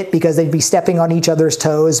would hate it because they'd be stepping on each other's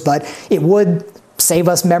toes, but it would save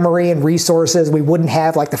us memory and resources. We wouldn't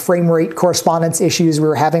have like the frame rate correspondence issues we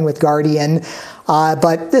were having with Guardian.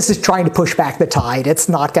 But this is trying to push back the tide. It's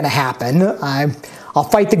not going to happen. I'll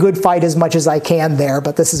fight the good fight as much as I can there,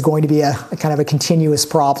 but this is going to be a kind of a continuous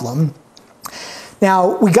problem.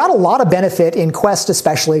 Now, we got a lot of benefit in Quest,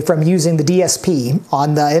 especially from using the DSP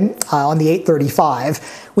on the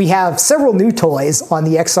 835. We have several new toys on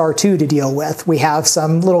the XR2 to deal with. We have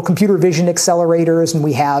some little computer vision accelerators, and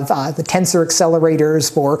we have the tensor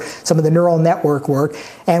accelerators for some of the neural network work,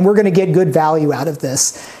 and we're going to get good value out of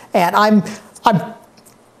this. And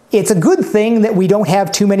it's a good thing that we don't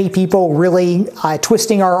have too many people really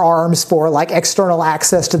twisting our arms for like external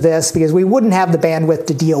access to this, because we wouldn't have the bandwidth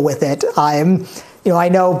to deal with it. I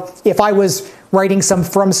know if I was writing some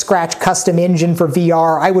from scratch custom engine for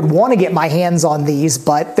VR, I would want to get my hands on these,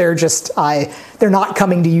 but they're not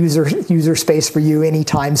coming to user space for you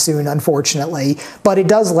anytime soon, unfortunately. But it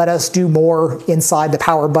does let us do more inside the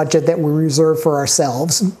power budget that we reserve for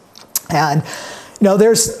ourselves. And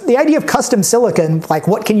there's the idea of custom silicon, like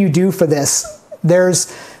what can you do for this?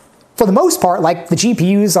 For the most part, like the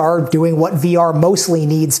GPUs are doing what VR mostly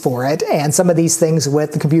needs for it, and some of these things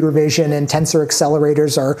with the computer vision and tensor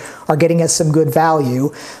accelerators are getting us some good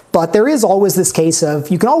value. But there is always this case of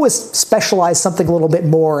you can always specialize something a little bit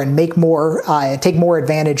more and make more, take more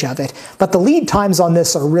advantage of it. But the lead times on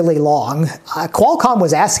this are really long. Qualcomm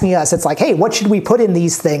was asking us, it's like, hey, what should we put in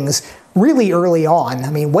these things really early on? I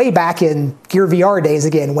mean, way back in Gear VR days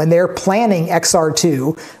again, when they're planning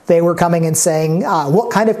XR2, they were coming and saying,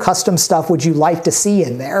 what kind of custom stuff would you like to see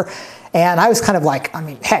in there? And I was kind of like,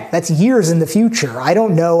 heck, that's years in the future. I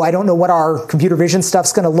don't know what our computer vision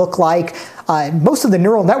stuff's going to look like. Most of the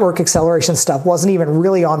neural network acceleration stuff wasn't even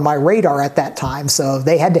really on my radar at that time. So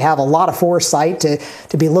they had to have a lot of foresight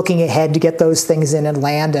to be looking ahead to get those things in and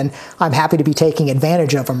land. And I'm happy to be taking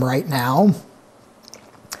advantage of them right now.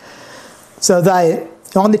 So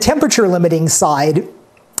on the temperature limiting side,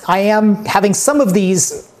 I am having some of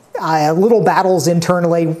these little battles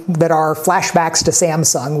internally that are flashbacks to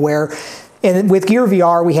Samsung, where with Gear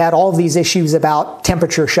VR we had all of these issues about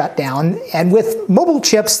temperature shutdown. And with mobile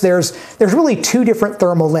chips, there's really two different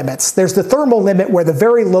thermal limits. There's the thermal limit where the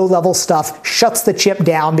very low level stuff shuts the chip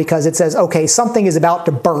down because it says, okay, something is about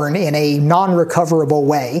to burn in a non-recoverable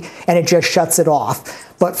way, and it just shuts it off.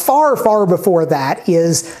 But far, far before that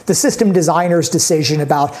is the system designer's decision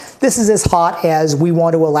about this is as hot as we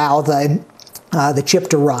want to allow the chip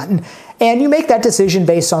to run. And you make that decision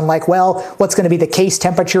based on like, well, what's going to be the case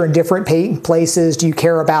temperature in different places? Do you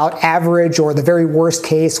care about average or the very worst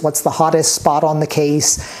case? What's the hottest spot on the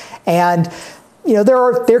case? And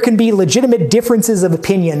there can be legitimate differences of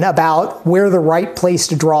opinion about where the right place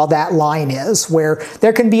to draw that line is, where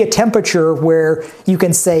there can be a temperature where you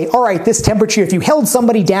can say, all right, this temperature, if you held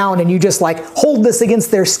somebody down and you just like hold this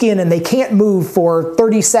against their skin and they can't move for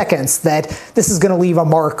 30 seconds, that this is going to leave a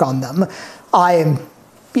mark on them.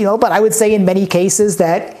 But I would say in many cases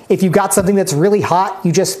that if you've got something that's really hot,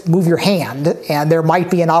 you just move your hand, and there might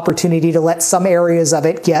be an opportunity to let some areas of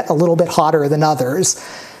it get a little bit hotter than others.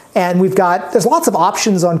 And there's lots of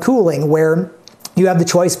options on cooling where you have the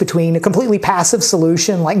choice between a completely passive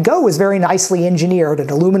solution, like Go is very nicely engineered, an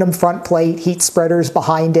aluminum front plate, heat spreaders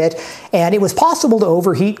behind it, and it was possible to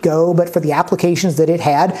overheat Go, but for the applications that it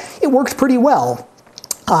had, it worked pretty well.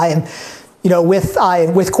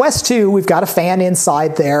 With Quest 2, we've got a fan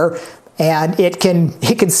inside there, and it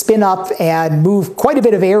can spin up and move quite a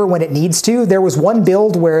bit of air when it needs to. There was one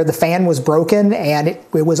build where the fan was broken and it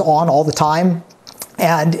was on all the time.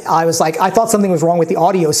 And I was like, I thought something was wrong with the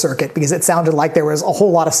audio circuit because it sounded like there was a whole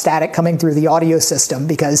lot of static coming through the audio system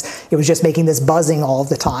because it was just making this buzzing all of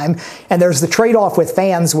the time. And there's the trade-off with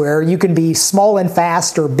fans where you can be small and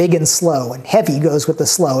fast or big and slow, and heavy goes with the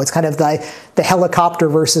slow. It's kind of the helicopter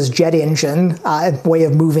versus jet engine way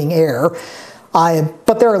of moving air.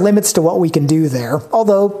 But there are limits to what we can do there,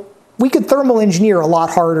 although we could thermal engineer a lot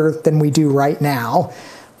harder than we do right now.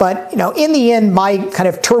 But in the end, my kind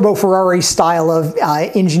of Turbo Ferrari style of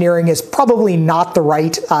engineering is probably not the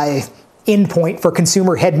right endpoint for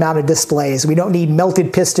consumer head-mounted displays. We don't need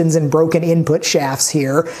melted pistons and broken input shafts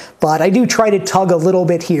here, but I do try to tug a little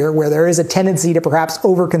bit here where there is a tendency to perhaps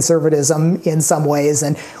over-conservatism in some ways,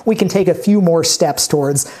 and we can take a few more steps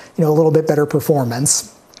towards a little bit better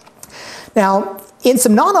performance. Now, in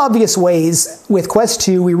some non-obvious ways, with Quest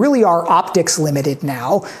 2, we really are optics limited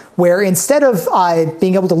now, where instead of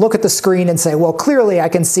being able to look at the screen and say, well, clearly I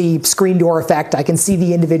can see screen door effect, I can see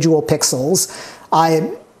the individual pixels,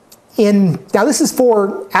 now this is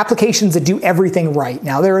for applications that do everything right.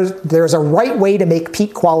 Now there's a right way to make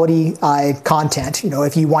peak quality content.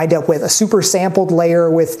 If you wind up with a super sampled layer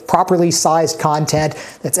with properly sized content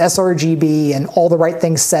that's sRGB and all the right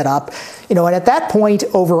things set up, and at that point,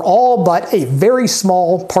 over all but a very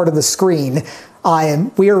small part of the screen,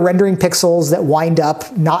 we are rendering pixels that wind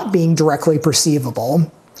up not being directly perceivable.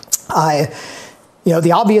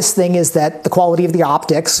 The obvious thing is that the quality of the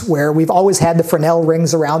optics, where we've always had the Fresnel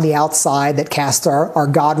rings around the outside that cast our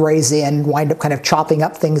God rays in, wind up kind of chopping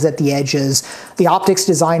up things at the edges. The optics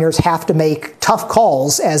designers have to make tough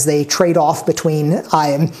calls as they trade off between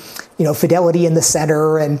fidelity in the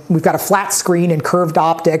center, and we've got a flat screen and curved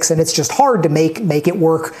optics, and it's just hard to make it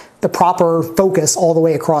work the proper focus all the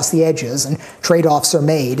way across the edges, and trade-offs are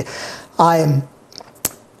made.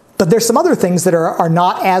 But there's some other things that are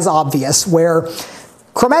not as obvious, where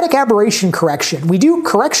chromatic aberration correction, we do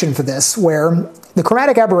correction for this, where the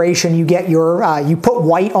chromatic aberration, you get you put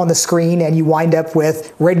white on the screen and you wind up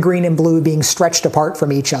with red, green, and blue being stretched apart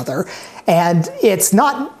from each other. And it's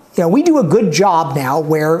not, we do a good job now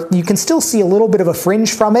where you can still see a little bit of a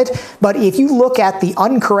fringe from it, but if you look at the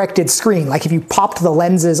uncorrected screen, like if you popped the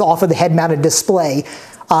lenses off of the head-mounted display,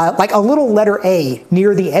 like a little letter A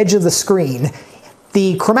near the edge of the screen,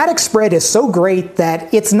 the chromatic spread is so great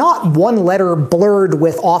that it's not one letter blurred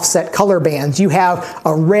with offset color bands. You have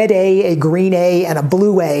a red A, a green A, and a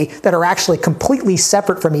blue A that are actually completely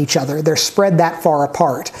separate from each other. They're spread that far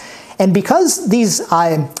apart. And because these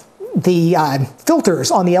the filters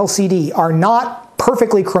on the LCD are not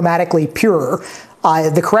perfectly chromatically pure,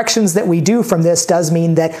 the corrections that we do from this does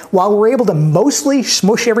mean that while we're able to mostly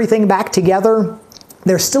smush everything back together,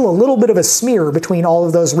 there's still a little bit of a smear between all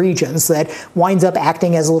of those regions that winds up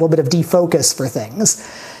acting as a little bit of defocus for things.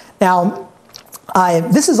 Now,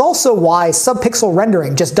 this is also why subpixel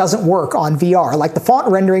rendering just doesn't work on VR. Like the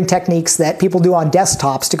font rendering techniques that people do on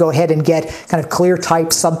desktops to go ahead and get kind of clear type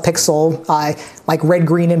subpixel, like red,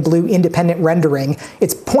 green, and blue independent rendering,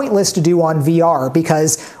 it's pointless to do on VR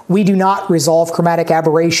because we do not resolve chromatic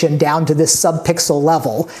aberration down to this subpixel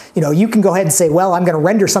level. You can go ahead and say, well, I'm going to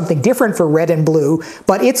render something different for red and blue,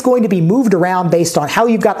 but it's going to be moved around based on how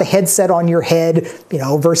you've got the headset on your head,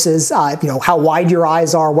 versus how wide your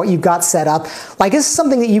eyes are, what you've got set up. Like this is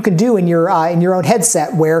something that you can do in your own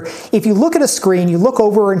headset, where if you look at a screen, you look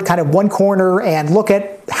over in kind of one corner and look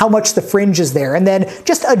at how much the fringe is there, and then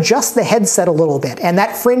just adjust the headset a little bit, and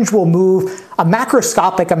that fringe will move a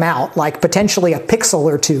macroscopic amount, like potentially a pixel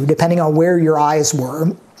or two, depending on where your eyes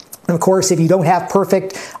were. Of course, if you don't have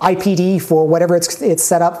perfect IPD for whatever it's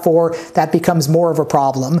set up for, that becomes more of a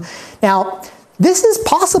problem. Now, this is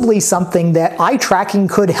possibly something that eye tracking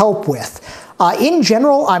could help with. In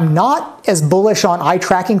general, I'm not as bullish on eye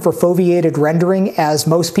tracking for foveated rendering as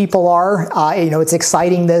most people are. It's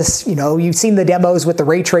exciting you've seen the demos with the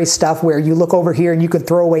ray trace stuff where you look over here and you can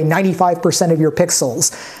throw away 95% of your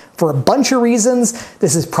pixels. For a bunch of reasons,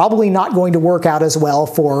 this is probably not going to work out as well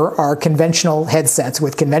for our conventional headsets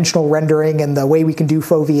with conventional rendering and the way we can do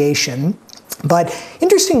foveation. But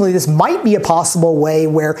interestingly, this might be a possible way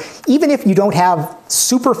where even if you don't have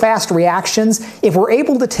super fast reactions, if we're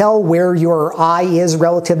able to tell where your eye is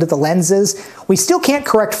relative to the lenses, we still can't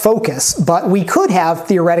correct focus, but we could have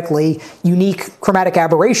theoretically unique chromatic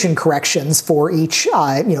aberration corrections for each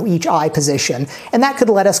eye position. And that could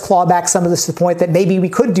let us claw back some of this to the point that maybe we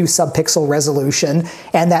could do subpixel resolution,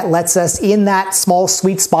 and that lets us in that small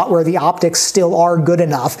sweet spot where the optics still are good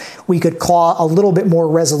enough, we could claw a little bit more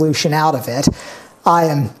resolution out of it.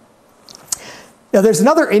 Now, there's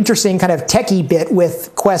another interesting kind of techie bit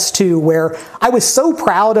with Quest 2 where I was so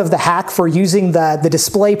proud of the hack for using the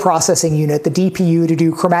display processing unit, the DPU, to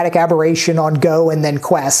do chromatic aberration on Go and then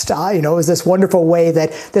Quest. It was this wonderful way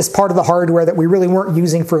that this part of the hardware that we really weren't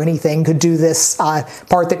using for anything could do this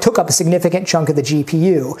part that took up a significant chunk of the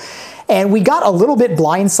GPU. And we got a little bit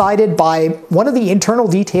blindsided by one of the internal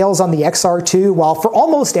details on the XR2. While for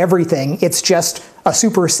almost everything, it's just a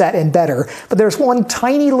superset and better. But there's one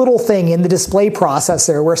tiny little thing in the display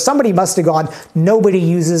processor where somebody must have gone, nobody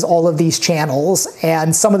uses all of these channels,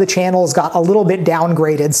 and some of the channels got a little bit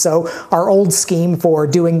downgraded. So our old scheme for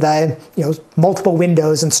doing the multiple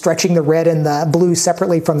windows and stretching the red and the blue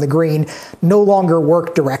separately from the green no longer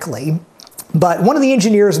worked directly. But one of the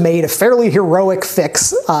engineers made a fairly heroic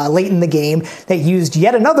fix late in the game that used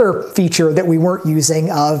yet another feature that we weren't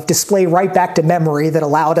using of display right back to memory that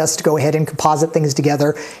allowed us to go ahead and composite things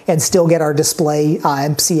together and still get our display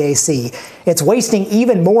CAC. It's wasting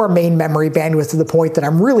even more main memory bandwidth to the point that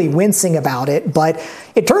I'm really wincing about it, but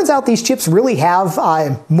it turns out these chips really have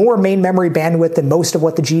more main memory bandwidth than most of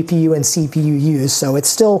what the GPU and CPU use, so it's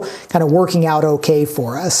still kind of working out okay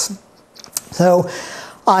for us. So,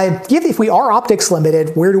 if we are optics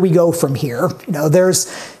limited, where do we go from here? There's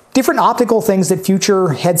different optical things that future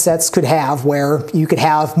headsets could have where you could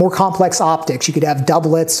have more complex optics. You could have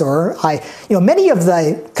doublets or, many of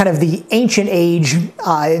the kind of the ancient age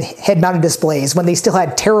head-mounted displays, when they still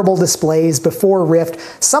had terrible displays before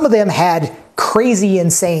Rift, some of them had crazy,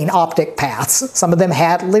 insane optic paths. Some of them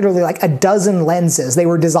had literally like a dozen lenses. They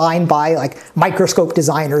were designed by like microscope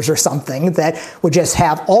designers or something that would just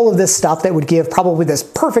have all of this stuff that would give probably this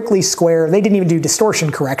perfectly square. They didn't even do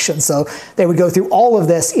distortion correction, so they would go through all of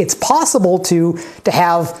this. It's possible to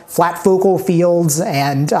have flat focal fields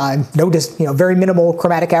and very minimal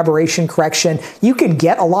chromatic aberration correction. You can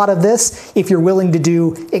get a lot of this if you're willing to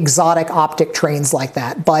do exotic optic trains like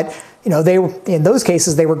that, but in those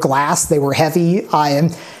cases, they were glass, they were heavy,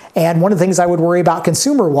 and one of the things I would worry about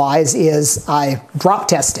consumer-wise is drop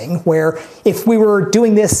testing, where if we were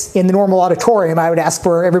doing this in the normal auditorium, I would ask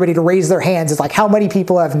for everybody to raise their hands. It's like, how many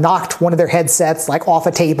people have knocked one of their headsets like off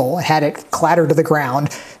a table and had it clatter to the ground,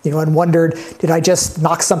 and wondered, did I just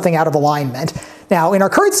knock something out of alignment? Now, in our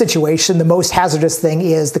current situation, the most hazardous thing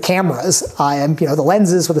is the cameras. The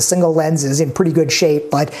lenses with a single lens is in pretty good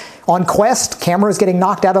shape, but on Quest, cameras getting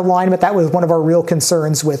knocked out of alignment, that was one of our real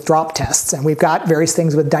concerns with drop tests, and we've got various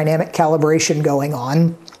things with dynamic calibration going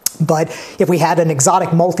on. But if we had an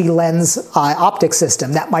exotic multi-lens optic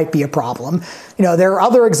system, that might be a problem. There are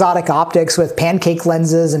other exotic optics with pancake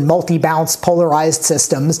lenses and multi-bounce polarized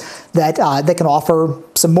systems that can offer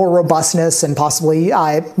some more robustness and possibly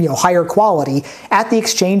higher quality at the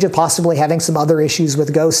exchange of possibly having some other issues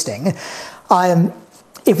with ghosting.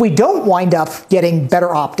 If we don't wind up getting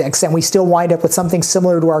better optics and we still wind up with something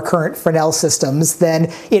similar to our current Fresnel systems,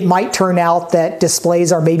 then it might turn out that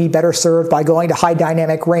displays are maybe better served by going to high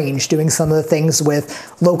dynamic range, doing some of the things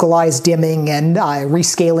with localized dimming and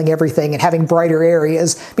rescaling everything and having brighter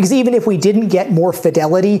areas, because even if we didn't get more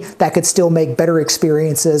fidelity, that could still make better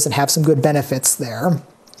experiences and have some good benefits there.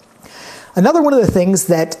 Another one of the things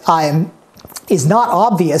that is not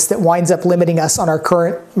obvious that winds up limiting us on our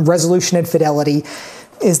current resolution and fidelity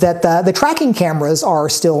is that the tracking cameras are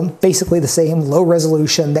still basically the same low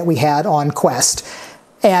resolution that we had on Quest.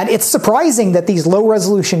 And it's surprising that these low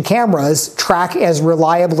resolution cameras track as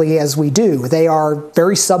reliably as we do. They are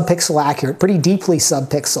very subpixel accurate, pretty deeply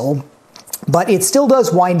subpixel. But it still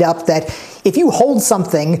does wind up that if you hold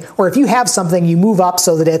something, or if you have something, you move up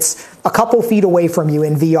so that it's a couple feet away from you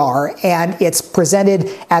in VR, and it's presented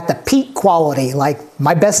at the peak quality, like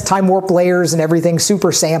my best time warp layers and everything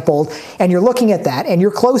super sampled, and you're looking at that, and you're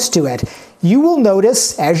close to it, you will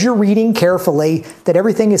notice, as you're reading carefully, that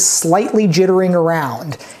everything is slightly jittering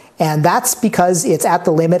around. And that's because it's at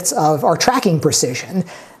the limits of our tracking precision.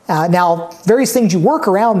 Now, various things you work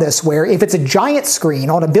around this, where if it's a giant screen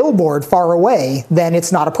on a billboard far away, then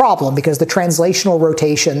it's not a problem because the translational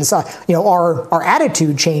rotations, our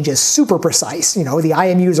attitude change is super precise. The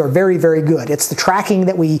IMUs are very, very good. It's the tracking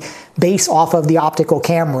that we base off of the optical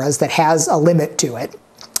cameras that has a limit to it.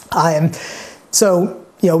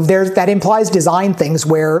 That implies design things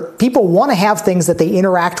where people want to have things that they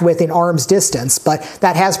interact with in arm's distance, but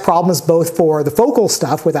that has problems both for the focal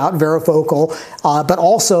stuff without varifocal, but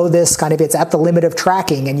also this kind of, it's at the limit of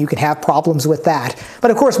tracking, and you can have problems with that.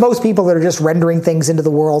 But of course, most people that are just rendering things into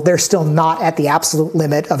the world, they're still not at the absolute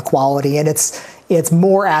limit of quality, and it's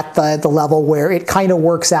more at the level where it kind of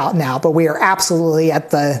works out now, but we are absolutely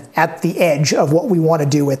at the edge of what we want to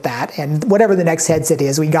do with that. And whatever the next headset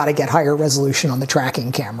is, we got to get higher resolution on the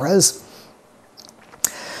tracking cameras.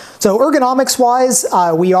 So ergonomics-wise,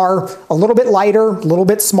 we are a little bit lighter, a little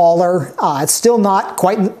bit smaller. It's still not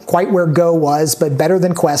quite where Go was, but better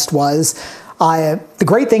than Quest was. The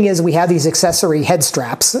great thing is we have these accessory head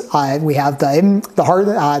straps. We have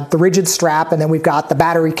the rigid strap, and then we've got the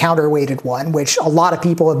battery counterweighted one, which a lot of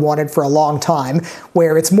people have wanted for a long time,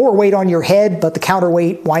 where it's more weight on your head, but the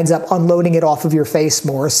counterweight winds up unloading it off of your face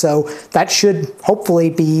more. So that should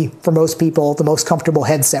hopefully be, for most people, the most comfortable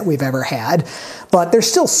headset we've ever had. But there's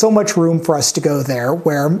still so much room for us to go there,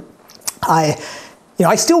 where I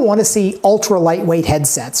still want to see ultra lightweight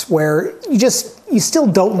headsets where you still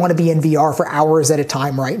don't want to be in VR for hours at a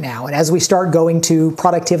time right now. And as we start going to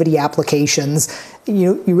productivity applications,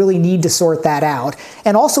 you really need to sort that out.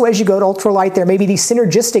 And also as you go to ultralight, there may be these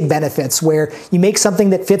synergistic benefits where you make something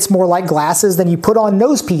that fits more like glasses, then you put on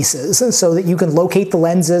nose pieces so that you can locate the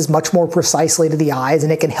lenses much more precisely to the eyes,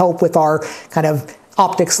 and it can help with our kind of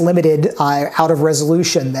optics limited out of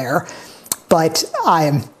resolution there. But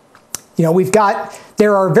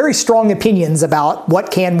there are very strong opinions about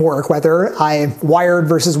what can work, whether wired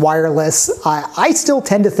versus wireless. I still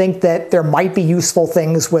tend to think that there might be useful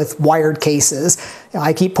things with wired cases.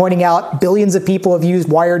 I keep pointing out billions of people have used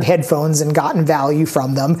wired headphones and gotten value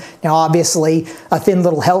from them. Now, obviously, a thin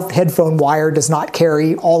little headphone wire does not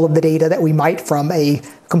carry all of the data that we might from a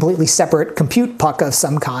completely separate compute puck of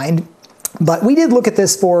some kind. But we did look at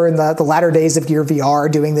this in the latter days of Gear VR,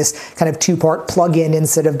 doing this kind of two-part plug-in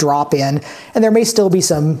instead of drop-in, and there may still be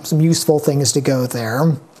some useful things to go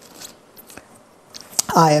there.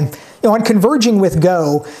 On converging with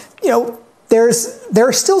Go, there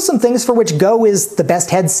are still some things for which Go is the best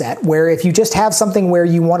headset, where if you just have something where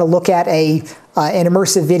you want to look at an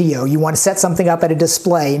immersive video, you want to set something up at a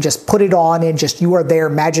display and just put it on and just you are there,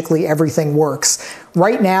 magically everything works.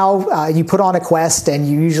 Right now, you put on a Quest and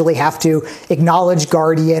you usually have to acknowledge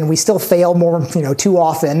Guardian. We still fail too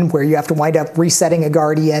often, where you have to wind up resetting a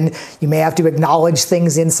Guardian. You may have to acknowledge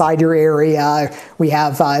things inside your area. We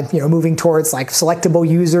have, moving towards like selectable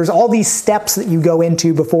users, all these steps that you go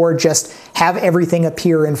into before just have everything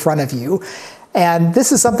appear in front of you. And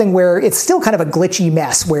this is something where it's still kind of a glitchy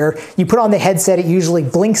mess, where you put on the headset, it usually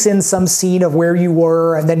blinks in some scene of where you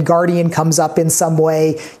were, and then Guardian comes up in some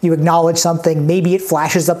way, you acknowledge something, maybe it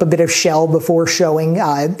flashes up a bit of shell before showing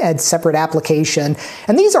a separate application.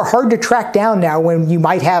 And these are hard to track down now when you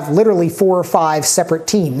might have literally 4 or 5 separate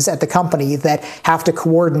teams at the company that have to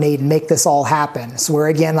coordinate and make this all happen. So where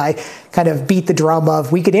again, I kind of beat the drum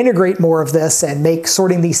of we could integrate more of this and make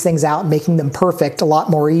sorting these things out and making them perfect a lot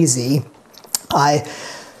more easy.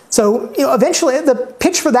 Eventually, the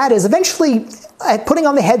pitch for that is eventually putting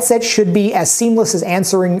on the headset should be as seamless as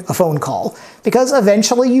answering a phone call, because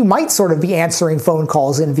eventually you might sort of be answering phone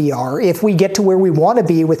calls in VR. If we get to where we want to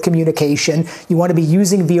be with communication, you want to be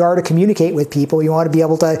using VR to communicate with people. You want to be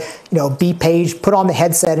able to, be paged, put on the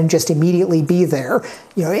headset and just immediately be there.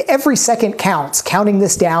 Every second counts. Counting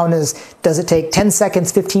this down does it take 10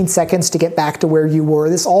 seconds, 15 seconds to get back to where you were?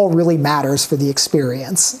 This all really matters for the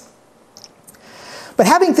experience. But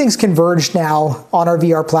having things converged now on our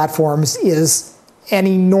VR platforms is an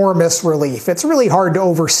enormous relief. It's really hard to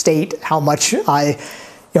overstate how much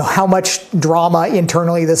drama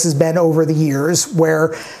internally this has been over the years,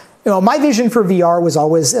 where my vision for VR was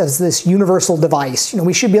always as this universal device.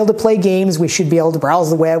 We should be able to play games, we should be able to browse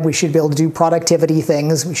the web, we should be able to do productivity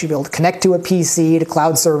things, we should be able to connect to a PC, to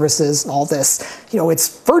cloud services, all this.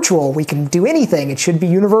 It's virtual, we can do anything, it should be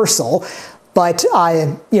universal. But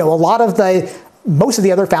most of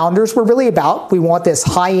the other founders were really about, we want this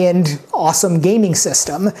high-end, awesome gaming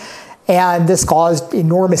system. And this caused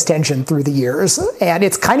enormous tension through the years. And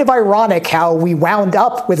it's kind of ironic how we wound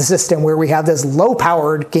up with a system where we have this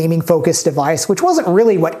low-powered gaming-focused device, which wasn't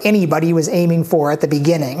really what anybody was aiming for at the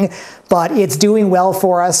beginning. But it's doing well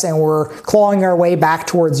for us, and we're clawing our way back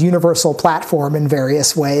towards universal platform in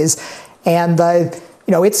various ways. And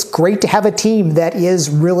it's great to have a team that is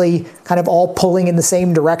really kind of all pulling in the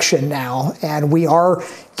same direction now. And we are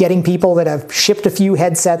getting people that have shipped a few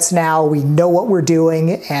headsets now. We know what we're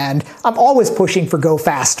doing, and I'm always pushing for go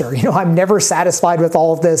faster. I'm never satisfied with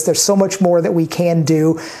all of this. There's so much more that we can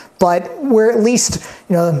do, but we're at least,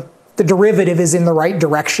 the derivative is in the right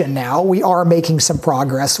direction now. We are making some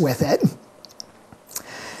progress with it.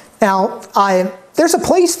 Now, there's a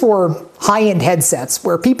place for high-end headsets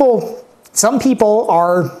where some people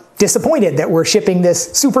are disappointed that we're shipping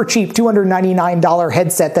this super cheap $299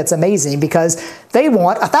 headset that's amazing, because they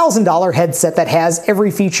want a $1,000 headset that has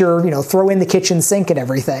every feature, throw in the kitchen sink and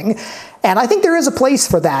everything. And I think there is a place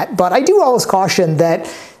for that, but I do always caution that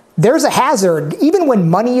there's a hazard. Even when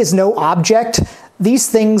money is no object, these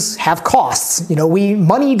things have costs.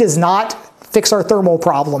 Money does not fix our thermal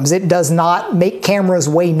problems. It does not make cameras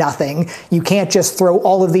weigh nothing. You can't just throw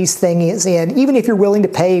all of these things in, even if you're willing to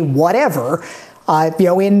pay whatever.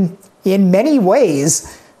 In many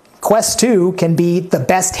ways, Quest 2 can be the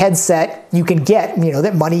best headset you can get,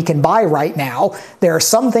 that money can buy right now. There are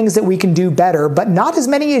some things that we can do better, but not as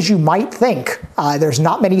many as you might think. There's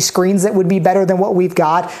not many screens that would be better than what we've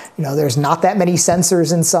got. There's not that many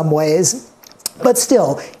sensors in some ways. But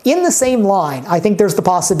still, in the same line, I think there's the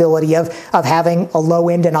possibility of having a low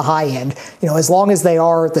end and a high end. As long as they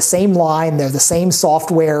are the same line, they're the same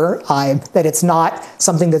software, that it's not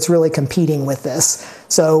something that's really competing with this.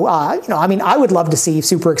 So, I would love to see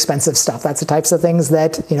super expensive stuff. That's the types of things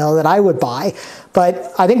that, that I would buy.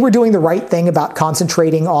 But I think we're doing the right thing about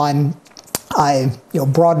concentrating on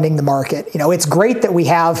broadening the market. It's great that we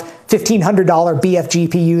have $1,500 BF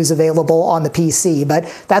GPUs available on the PC, but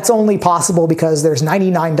that's only possible because there's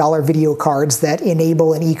 $99 video cards that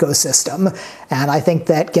enable an ecosystem. And I think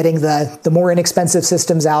that getting the more inexpensive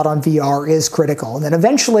systems out on VR is critical. And then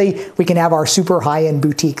eventually we can have our super high-end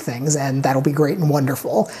boutique things, and that'll be great and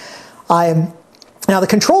wonderful. Now, the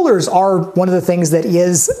controllers are one of the things that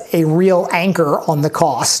is a real anchor on the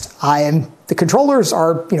cost. The controllers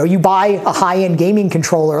are, you buy a high-end gaming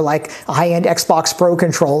controller, like a high-end Xbox Pro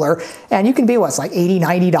controller, and you can be, like $80,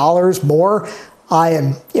 $90 more.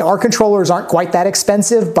 Our controllers aren't quite that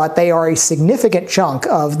expensive, but they are a significant chunk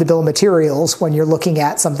of the bill of materials when you're looking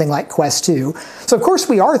at something like Quest 2. So of course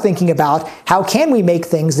we are thinking about how can we make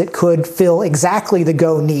things that could fill exactly the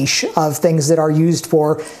Go niche of things that are used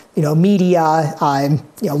for media,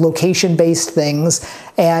 location-based things,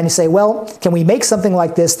 and you say, well, can we make something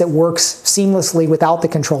like this that works seamlessly without the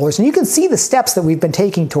controllers? And you can see the steps that we've been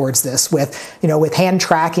taking towards this with hand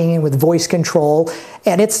tracking and with voice control.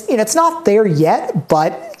 And it's not there yet,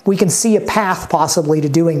 but we can see a path possibly to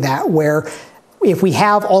doing that, where if we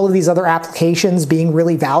have all of these other applications being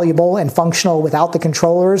really valuable and functional without the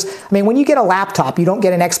controllers, when you get a laptop, you don't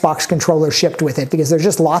get an Xbox controller shipped with it, because there's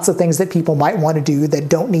just lots of things that people might want to do that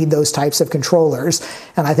don't need those types of controllers.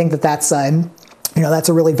 And I think that that's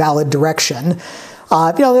a really valid direction.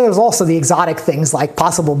 There's also the exotic things like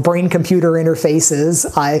possible brain-computer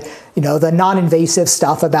interfaces, the non-invasive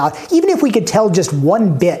stuff about, even if we could tell just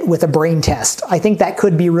one bit with a brain test, I think that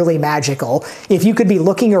could be really magical. If you could be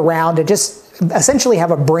looking around and just essentially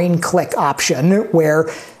have a brain click option where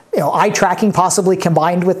eye tracking possibly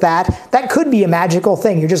combined with that could be a magical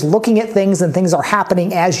thing. You're just looking at things and things are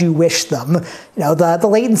happening as you wish them. The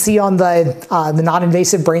latency on the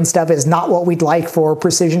non-invasive brain stuff is not what we'd like for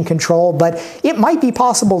precision control, but it might be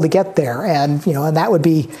possible to get there, and and that would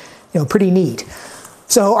be pretty neat.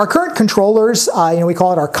 So our current controllers, we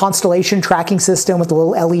call it our Constellation tracking system with the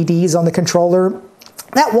little LEDs on the controller.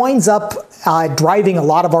 That winds up driving a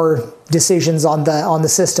lot of our decisions on the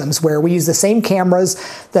systems, where we use the same cameras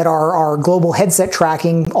that are our global headset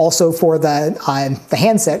tracking, also for the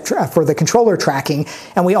handset for the controller tracking,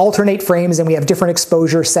 and we alternate frames and we have different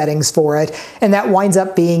exposure settings for it, and that winds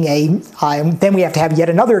up being then we have to have yet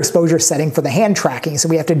another exposure setting for the hand tracking, so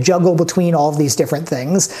we have to juggle between all of these different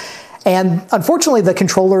things. And unfortunately, the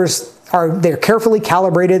controllers they're carefully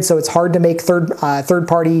calibrated, so it's hard to make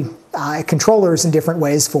third-party controllers in different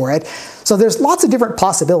ways for it. So there's lots of different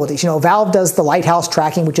possibilities. Valve does the Lighthouse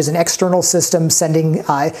tracking, which is an external system sending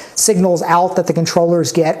signals out that the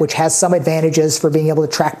controllers get, which has some advantages for being able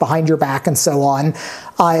to track behind your back and so on.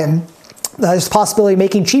 There's the possibility of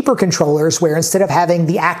making cheaper controllers where instead of having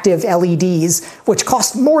the active LEDs, which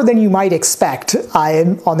cost more than you might expect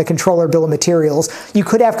on the controller bill of materials, you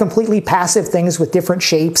could have completely passive things with different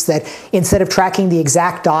shapes that instead of tracking the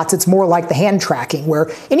exact dots, it's more like the hand tracking, where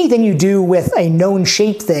anything you do with a known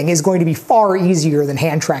shape thing is going to be far easier than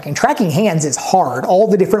hand tracking. Tracking hands is hard. All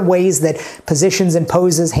the different ways that positions and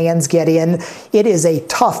poses hands get in, it is a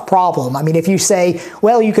tough problem. I mean, if you say,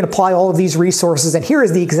 well, you can apply all of these resources and here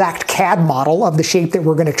is the exact CAD model of the shape that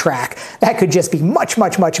we're going to track, that could just be much,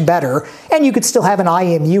 much, much better. And you could still have an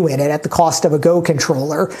IMU in it at the cost of a Go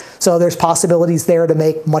controller. So there's possibilities there to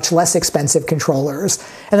make much less expensive controllers.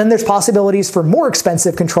 And then there's possibilities for more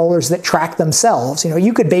expensive controllers that track themselves. You know,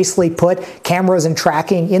 you could basically put cameras and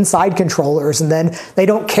tracking inside controllers and then they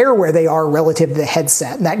don't care where they are relative to the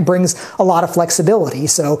headset. And that brings a lot of flexibility.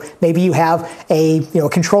 So maybe you have a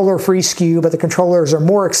controller-free SKU, but the controllers are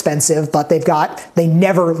more expensive, but they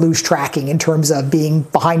never lose tracking in terms of being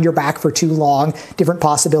behind your back for too long, different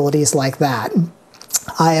possibilities like that.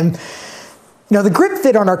 The grip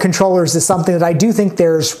fit on our controllers is something that I do think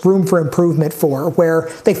there's room for improvement for, where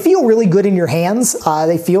they feel really good in your hands.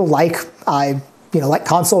 They feel like like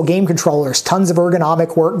console game controllers. Tons of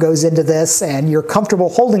ergonomic work goes into this, and you're comfortable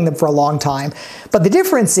holding them for a long time. But the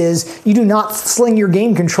difference is you do not sling your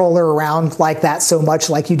game controller around like that so much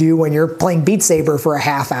like you do when you're playing Beat Saber for a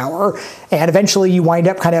half hour. And eventually you wind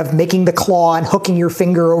up kind of making the claw and hooking your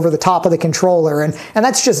finger over the top of the controller, and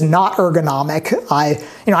that's just not ergonomic.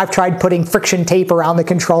 I've tried putting friction tape around the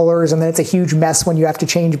controllers, and then it's a huge mess when you have to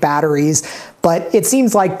change batteries. But it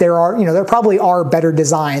seems like there probably are better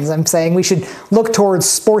designs. I'm saying we should look towards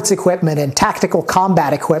sports equipment and tactical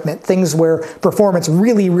combat equipment, things where performance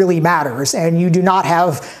really, really matters, and you do not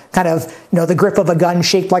have kind of the grip of a gun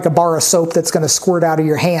shaped like a bar of soap that's going to squirt out of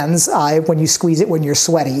your hands when you squeeze it when you're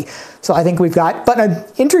sweaty. So I think we've got,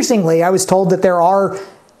 but interestingly, I was told that there are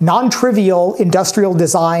non-trivial industrial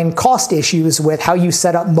design cost issues with how you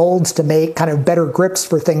set up molds to make kind of better grips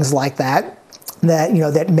for things like that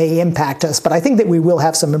that may impact us. But I think that we will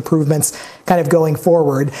have some improvements kind of going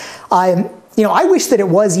forward. I wish that it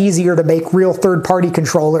was easier to make real third-party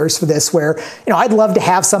controllers for this, where, I'd love to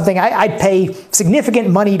have something, I'd pay significant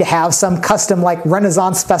money to have some custom, like,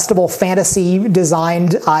 Renaissance Festival fantasy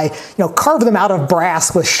designed, carve them out of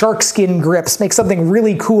brass with shark skin grips, make something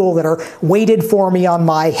really cool that are weighted for me on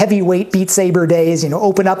my heavyweight Beat Saber days,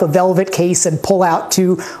 open up a velvet case and pull out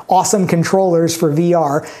 2 awesome controllers for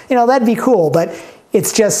VR. That'd be cool, but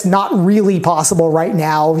it's just not really possible right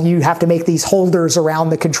now. You have to make these holders around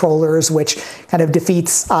the controllers, which kind of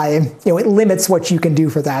defeats, it limits what you can do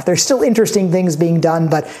for that. There's still interesting things being done,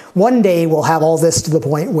 but one day we'll have all this to the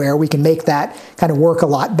point where we can make that kind of work a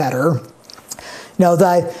lot better.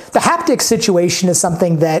 The haptics situation is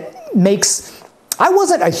something that makes, I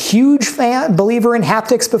wasn't a huge believer in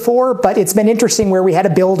haptics before, but it's been interesting where we had a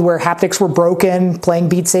build where haptics were broken, playing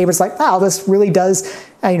Beat Saber. It's like, wow, this really does,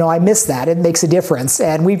 I miss that. It makes a difference.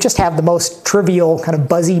 And we just have the most trivial kind of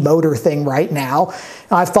buzzy motor thing right now.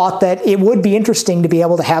 I've thought that it would be interesting to be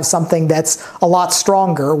able to have something that's a lot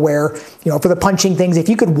stronger where, for the punching things, if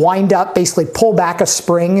you could wind up, basically pull back a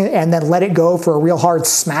spring and then let it go for a real hard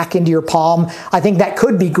smack into your palm, I think that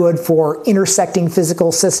could be good for intersecting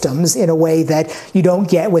physical systems in a way that you don't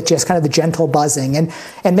get with just kind of the gentle buzzing.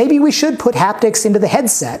 And maybe we should put haptics into the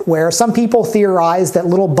headset, where some people theorize that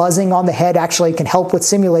little buzzing on the head actually can help with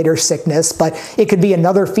simulator sickness, but it could be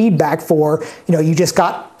another feedback for, you just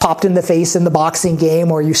got popped in the face in the boxing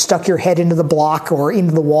game, or you stuck your head into the block or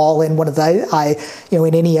into the wall in one of the,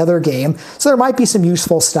 in any other game. So there might be some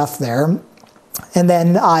useful stuff there. And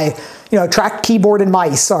then tracked keyboard and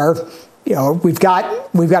mice are, we've got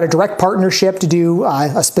a direct partnership to do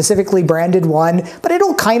a specifically branded one, but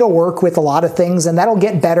it'll kind of work with a lot of things, and that'll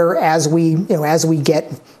get better as we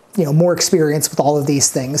get more experience with all of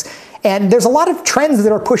these things. And there's a lot of trends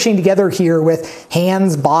that are pushing together here with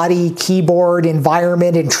hands, body, keyboard,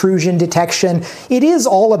 environment, intrusion detection. It is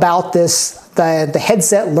all about the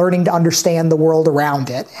headset learning to understand the world around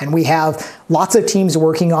it. And we have lots of teams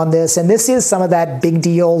working on this. And this is some of that big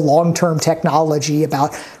deal long-term technology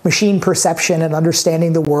about machine perception and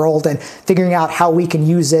understanding the world and figuring out how we can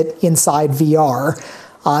use it inside VR.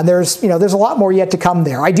 There's a lot more yet to come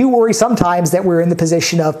there. I do worry sometimes that we're in the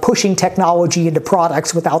position of pushing technology into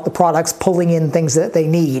products without the products pulling in things that they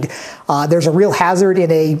need. There's a real hazard in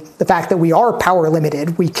the fact that we are power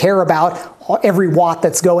limited. We care about every watt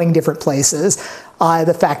that's going different places.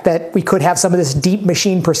 The fact that we could have some of this deep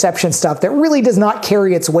machine perception stuff that really does not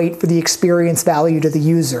carry its weight for the experience value to the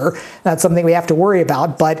user. That's something we have to worry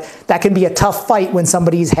about, but that can be a tough fight when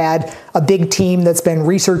somebody's had a big team that's been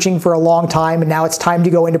researching for a long time and now it's time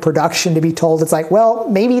to go into production to be told it's like, well,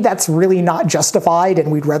 maybe that's really not justified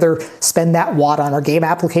and we'd rather spend that watt on our game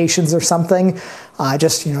applications or something.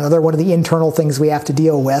 Just another one of the internal things we have to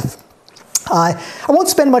deal with. I won't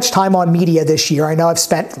spend much time on media this year. I know I've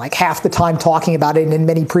spent like half the time talking about it in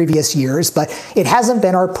many previous years, but it hasn't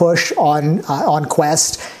been our push on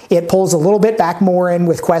Quest. It pulls a little bit back more in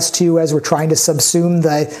with Quest 2 as we're trying to subsume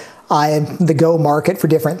the Go market for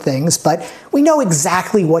different things, but we know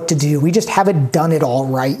exactly what to do. We just haven't done it all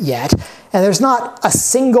right yet. And there's not a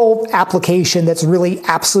single application that's really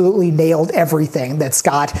absolutely nailed everything, that's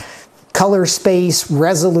got color space,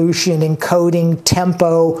 resolution, encoding,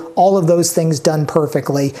 tempo, all of those things done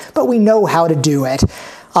perfectly, but we know how to do it.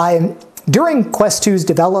 During Quest 2's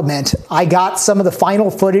development, I got some of the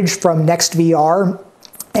final footage from NextVR,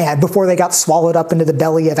 and before they got swallowed up into the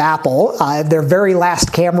belly of Apple. Their very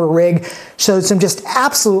last camera rig showed some just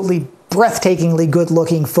absolutely breathtakingly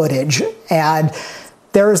good-looking footage. And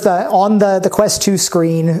there's on the Quest 2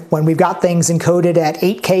 screen, when we've got things encoded at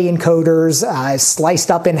 8K encoders,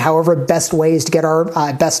 sliced up in however best ways to get our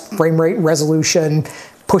best frame rate resolution,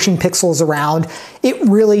 pushing pixels around, it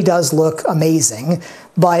really does look amazing.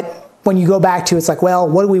 But when you go back to, it's like, well,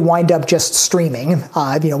 what do we wind up just streaming?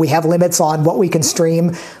 We have limits on what we can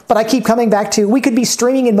stream, but I keep coming back to, we could be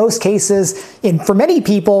streaming in most cases, for many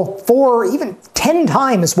people, 4, even 10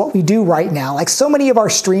 times what we do right now. Like, so many of our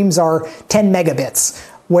streams are 10 megabits,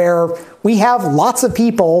 where we have lots of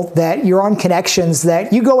people that you're on connections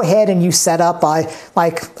that you go ahead and you set up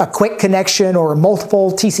like a quick connection or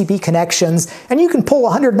multiple TCP connections, and you can pull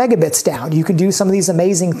 100 megabits down. You can do some of these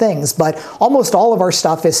amazing things, but almost all of our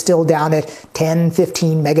stuff is still down at 10,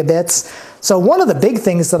 15 megabits. So one of the big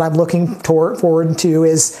things that I'm looking forward to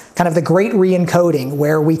is kind of the great re-encoding,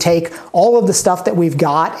 where we take all of the stuff that we've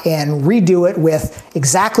got and redo it with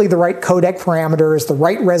exactly the right codec parameters, the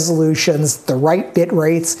right resolutions, the right bit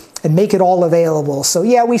rates, and make it all available. So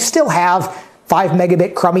yeah, we still have 5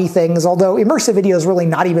 megabit crummy things, although immersive video is really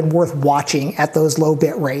not even worth watching at those low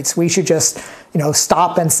bit rates. We should just,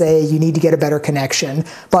 stop and say you need to get a better connection.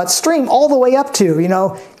 But stream all the way up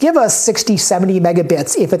to, give us 60, 70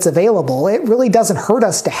 megabits if it's available. It really doesn't hurt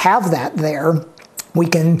us to have that there. We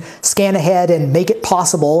can scan ahead and make it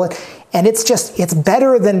possible. And it's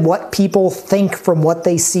better than what people think from what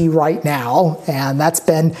they see right now. And that's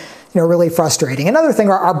been really frustrating. Another thing,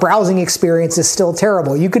 our browsing experience is still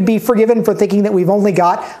terrible. You could be forgiven for thinking that we've only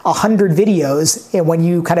got 100 videos, and when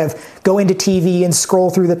you kind of go into TV and scroll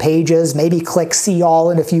through the pages, maybe click see all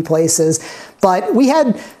in a few places. But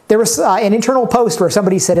there was an internal post where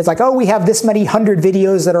somebody said, it's like, oh, we have this many 100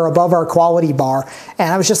 videos that are above our quality bar.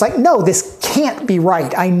 And I was just like, no, this can't be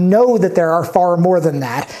right. I know that there are far more than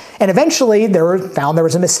that. And eventually there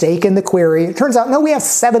was a mistake in the query. It turns out, no, we have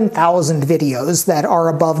 7,000 videos that are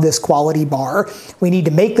above this quality bar. We need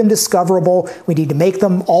to make them discoverable. We need to make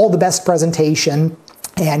them all the best presentation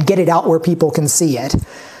and get it out where people can see it.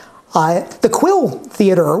 The Quill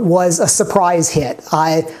Theater was a surprise hit.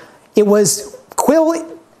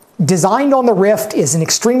 Quill, designed on the Rift, is an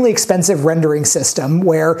extremely expensive rendering system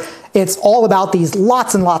where it's all about these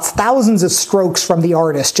lots and lots, thousands of strokes from the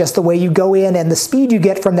artist, just the way you go in, and the speed you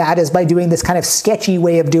get from that is by doing this kind of sketchy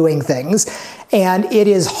way of doing things. And it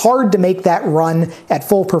is hard to make that run at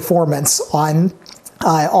full performance on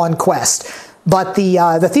Quest. But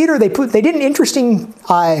the theater, they did an interesting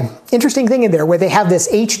thing in there where they have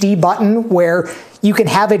this HD button where you can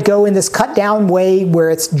have it go in this cut down way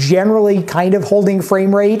where it's generally kind of holding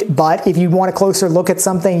frame rate, but if you want a closer look at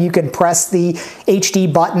something, you can press the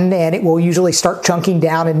HD button and it will usually start chunking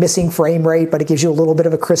down and missing frame rate, but it gives you a little bit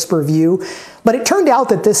of a crisper view. But it turned out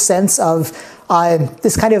that this sense of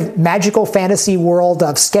this kind of magical fantasy world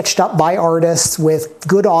of sketched up by artists with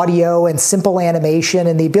good audio and simple animation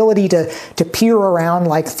and the ability to peer around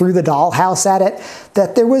like through the dollhouse at it,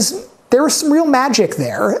 that there was some real magic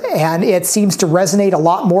there, and it seems to resonate a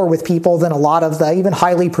lot more with people than a lot of the even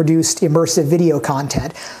highly produced immersive video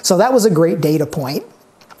content. So that was a great data point.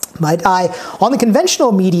 But on the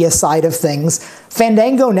conventional media side of things,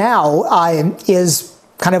 Fandango now is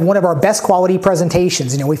kind of one of our best quality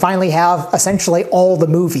presentations. We finally have essentially all the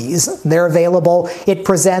movies. They're available. It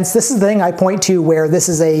presents, this is the thing I point to where this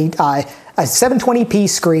is a a 720p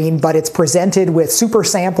screen, but it's presented with super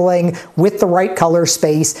sampling with the right color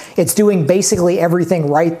space. It's doing basically everything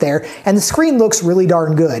right there, and the screen looks really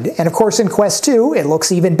darn good. And of course in Quest 2, it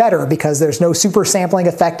looks even better because there's no super sampling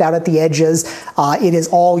effect out at the edges. It is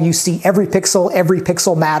all, you see every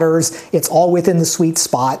pixel matters. It's all within the sweet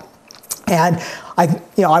spot. And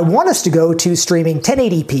I want us to go to streaming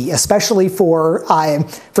 1080p, especially for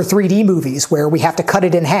 3D movies where we have to cut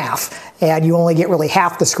it in half and you only get really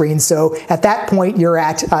half the screen. So at that point, you're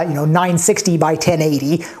at 960 by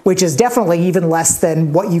 1080, which is definitely even less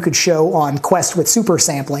than what you could show on Quest with super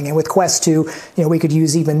sampling. And with Quest 2, we could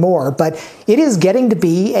use even more. But it is getting to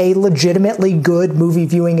be a legitimately good movie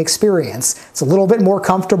viewing experience. It's a little bit more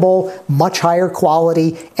comfortable, much higher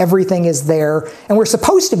quality. Everything is there, and we're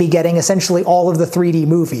supposed to be getting essentially all of the 3D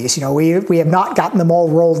movies. We have not gotten them all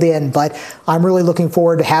rolled in, but I'm really looking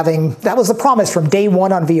forward to having, that was the promise from day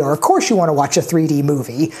one on VR. Of course you want to watch a 3D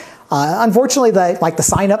movie. Unfortunately, the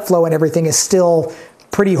sign-up flow and everything is still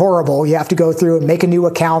pretty horrible. You have to go through and make a new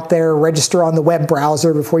account there, register on the web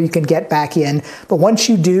browser before you can get back in. But once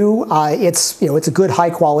you do, it's a good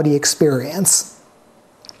high-quality experience.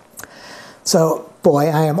 So, boy,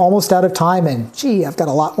 I am almost out of time, and gee, I've got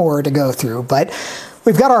a lot more to go through. But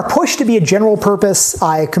we've got our push to be a general purpose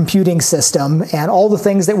computing system, and all the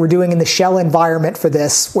things that we're doing in the shell environment for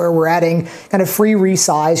this, where we're adding kind of free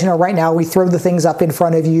resize. Right now we throw the things up in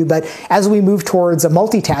front of you, but as we move towards a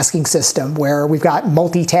multitasking system where we've got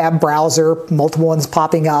multi-tab browser, multiple ones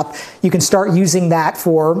popping up, you can start using that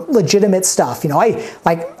for legitimate stuff.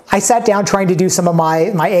 I sat down trying to do some of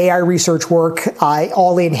my AI research work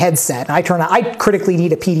all in headset. And I critically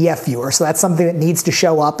need a PDF viewer, so that's something that needs to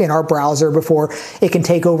show up in our browser before it can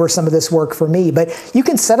take over some of this work for me. But you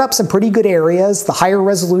can set up some pretty good areas. The higher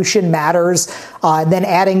resolution matters, and then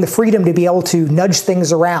adding the freedom to be able to nudge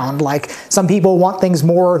things around. Like some people want things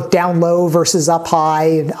more down low versus up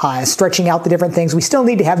high, stretching out the different things. We still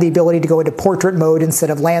need to have the ability to go into portrait mode instead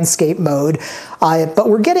of landscape mode, but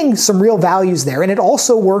we're getting some real values there. And it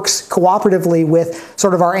also works cooperatively with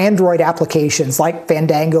sort of our Android applications like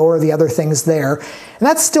Fandango or the other things there. And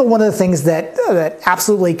that's still one of the things that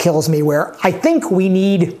absolutely kills me, where I think we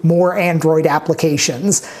need more Android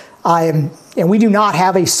applications. And we do not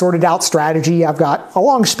have a sorted out strategy. I've got a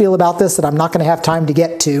long spiel about this that I'm not going to have time to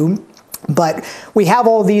get to. But we have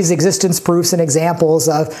all these existence proofs and examples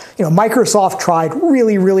of, Microsoft tried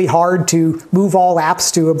really, really hard to move all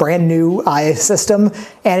apps to a brand new system,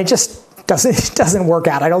 and it just doesn't work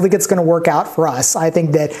out. I don't think it's going to work out for us. I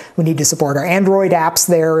think that we need to support our Android apps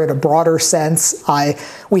there in a broader sense.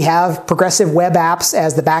 We have progressive web apps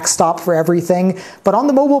as the backstop for everything, but on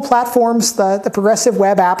the mobile platforms, the progressive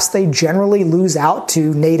web apps, they generally lose out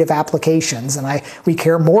to native applications, and we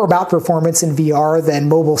care more about performance in VR than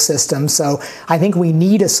mobile systems, so I think we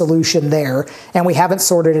need a solution there, and we haven't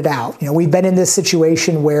sorted it out. We've been in this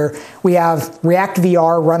situation where we have React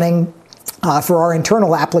VR running for our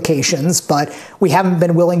internal applications, but we haven't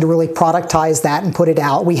been willing to really productize that and put it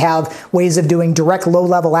out. We have ways of doing direct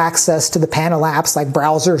low-level access to the panel apps, like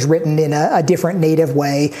browsers written in a different native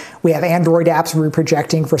way. We have Android apps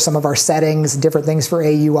reprojecting for some of our settings, different things for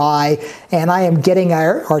AUI, and I am getting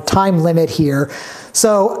our time limit here.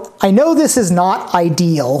 So I know this is not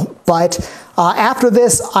ideal, but after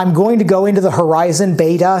this, I'm going to go into the Horizon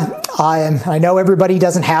beta. I know everybody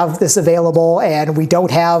doesn't have this available, and we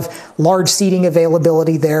don't have large seating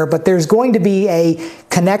availability there, but there's going to be a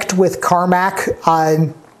Connect with Carmack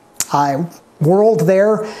world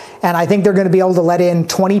there, and I think they're going to be able to let in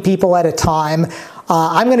 20 people at a time.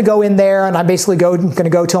 I'm going to go in there, and I'm basically going to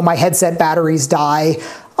go till my headset batteries die.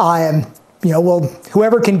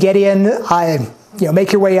 Whoever can get in,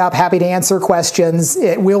 make your way up, happy to answer questions.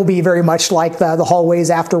 It will be very much like the hallways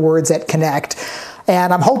afterwards at Connect.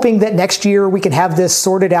 And I'm hoping that next year we can have this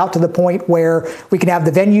sorted out to the point where we can have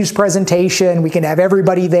the venues presentation, we can have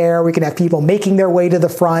everybody there, we can have people making their way to the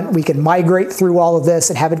front, we can migrate through all of this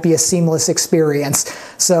and have it be a seamless experience.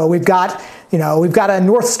 So we've got a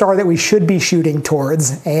North Star that we should be shooting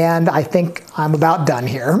towards, and I think I'm about done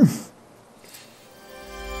here.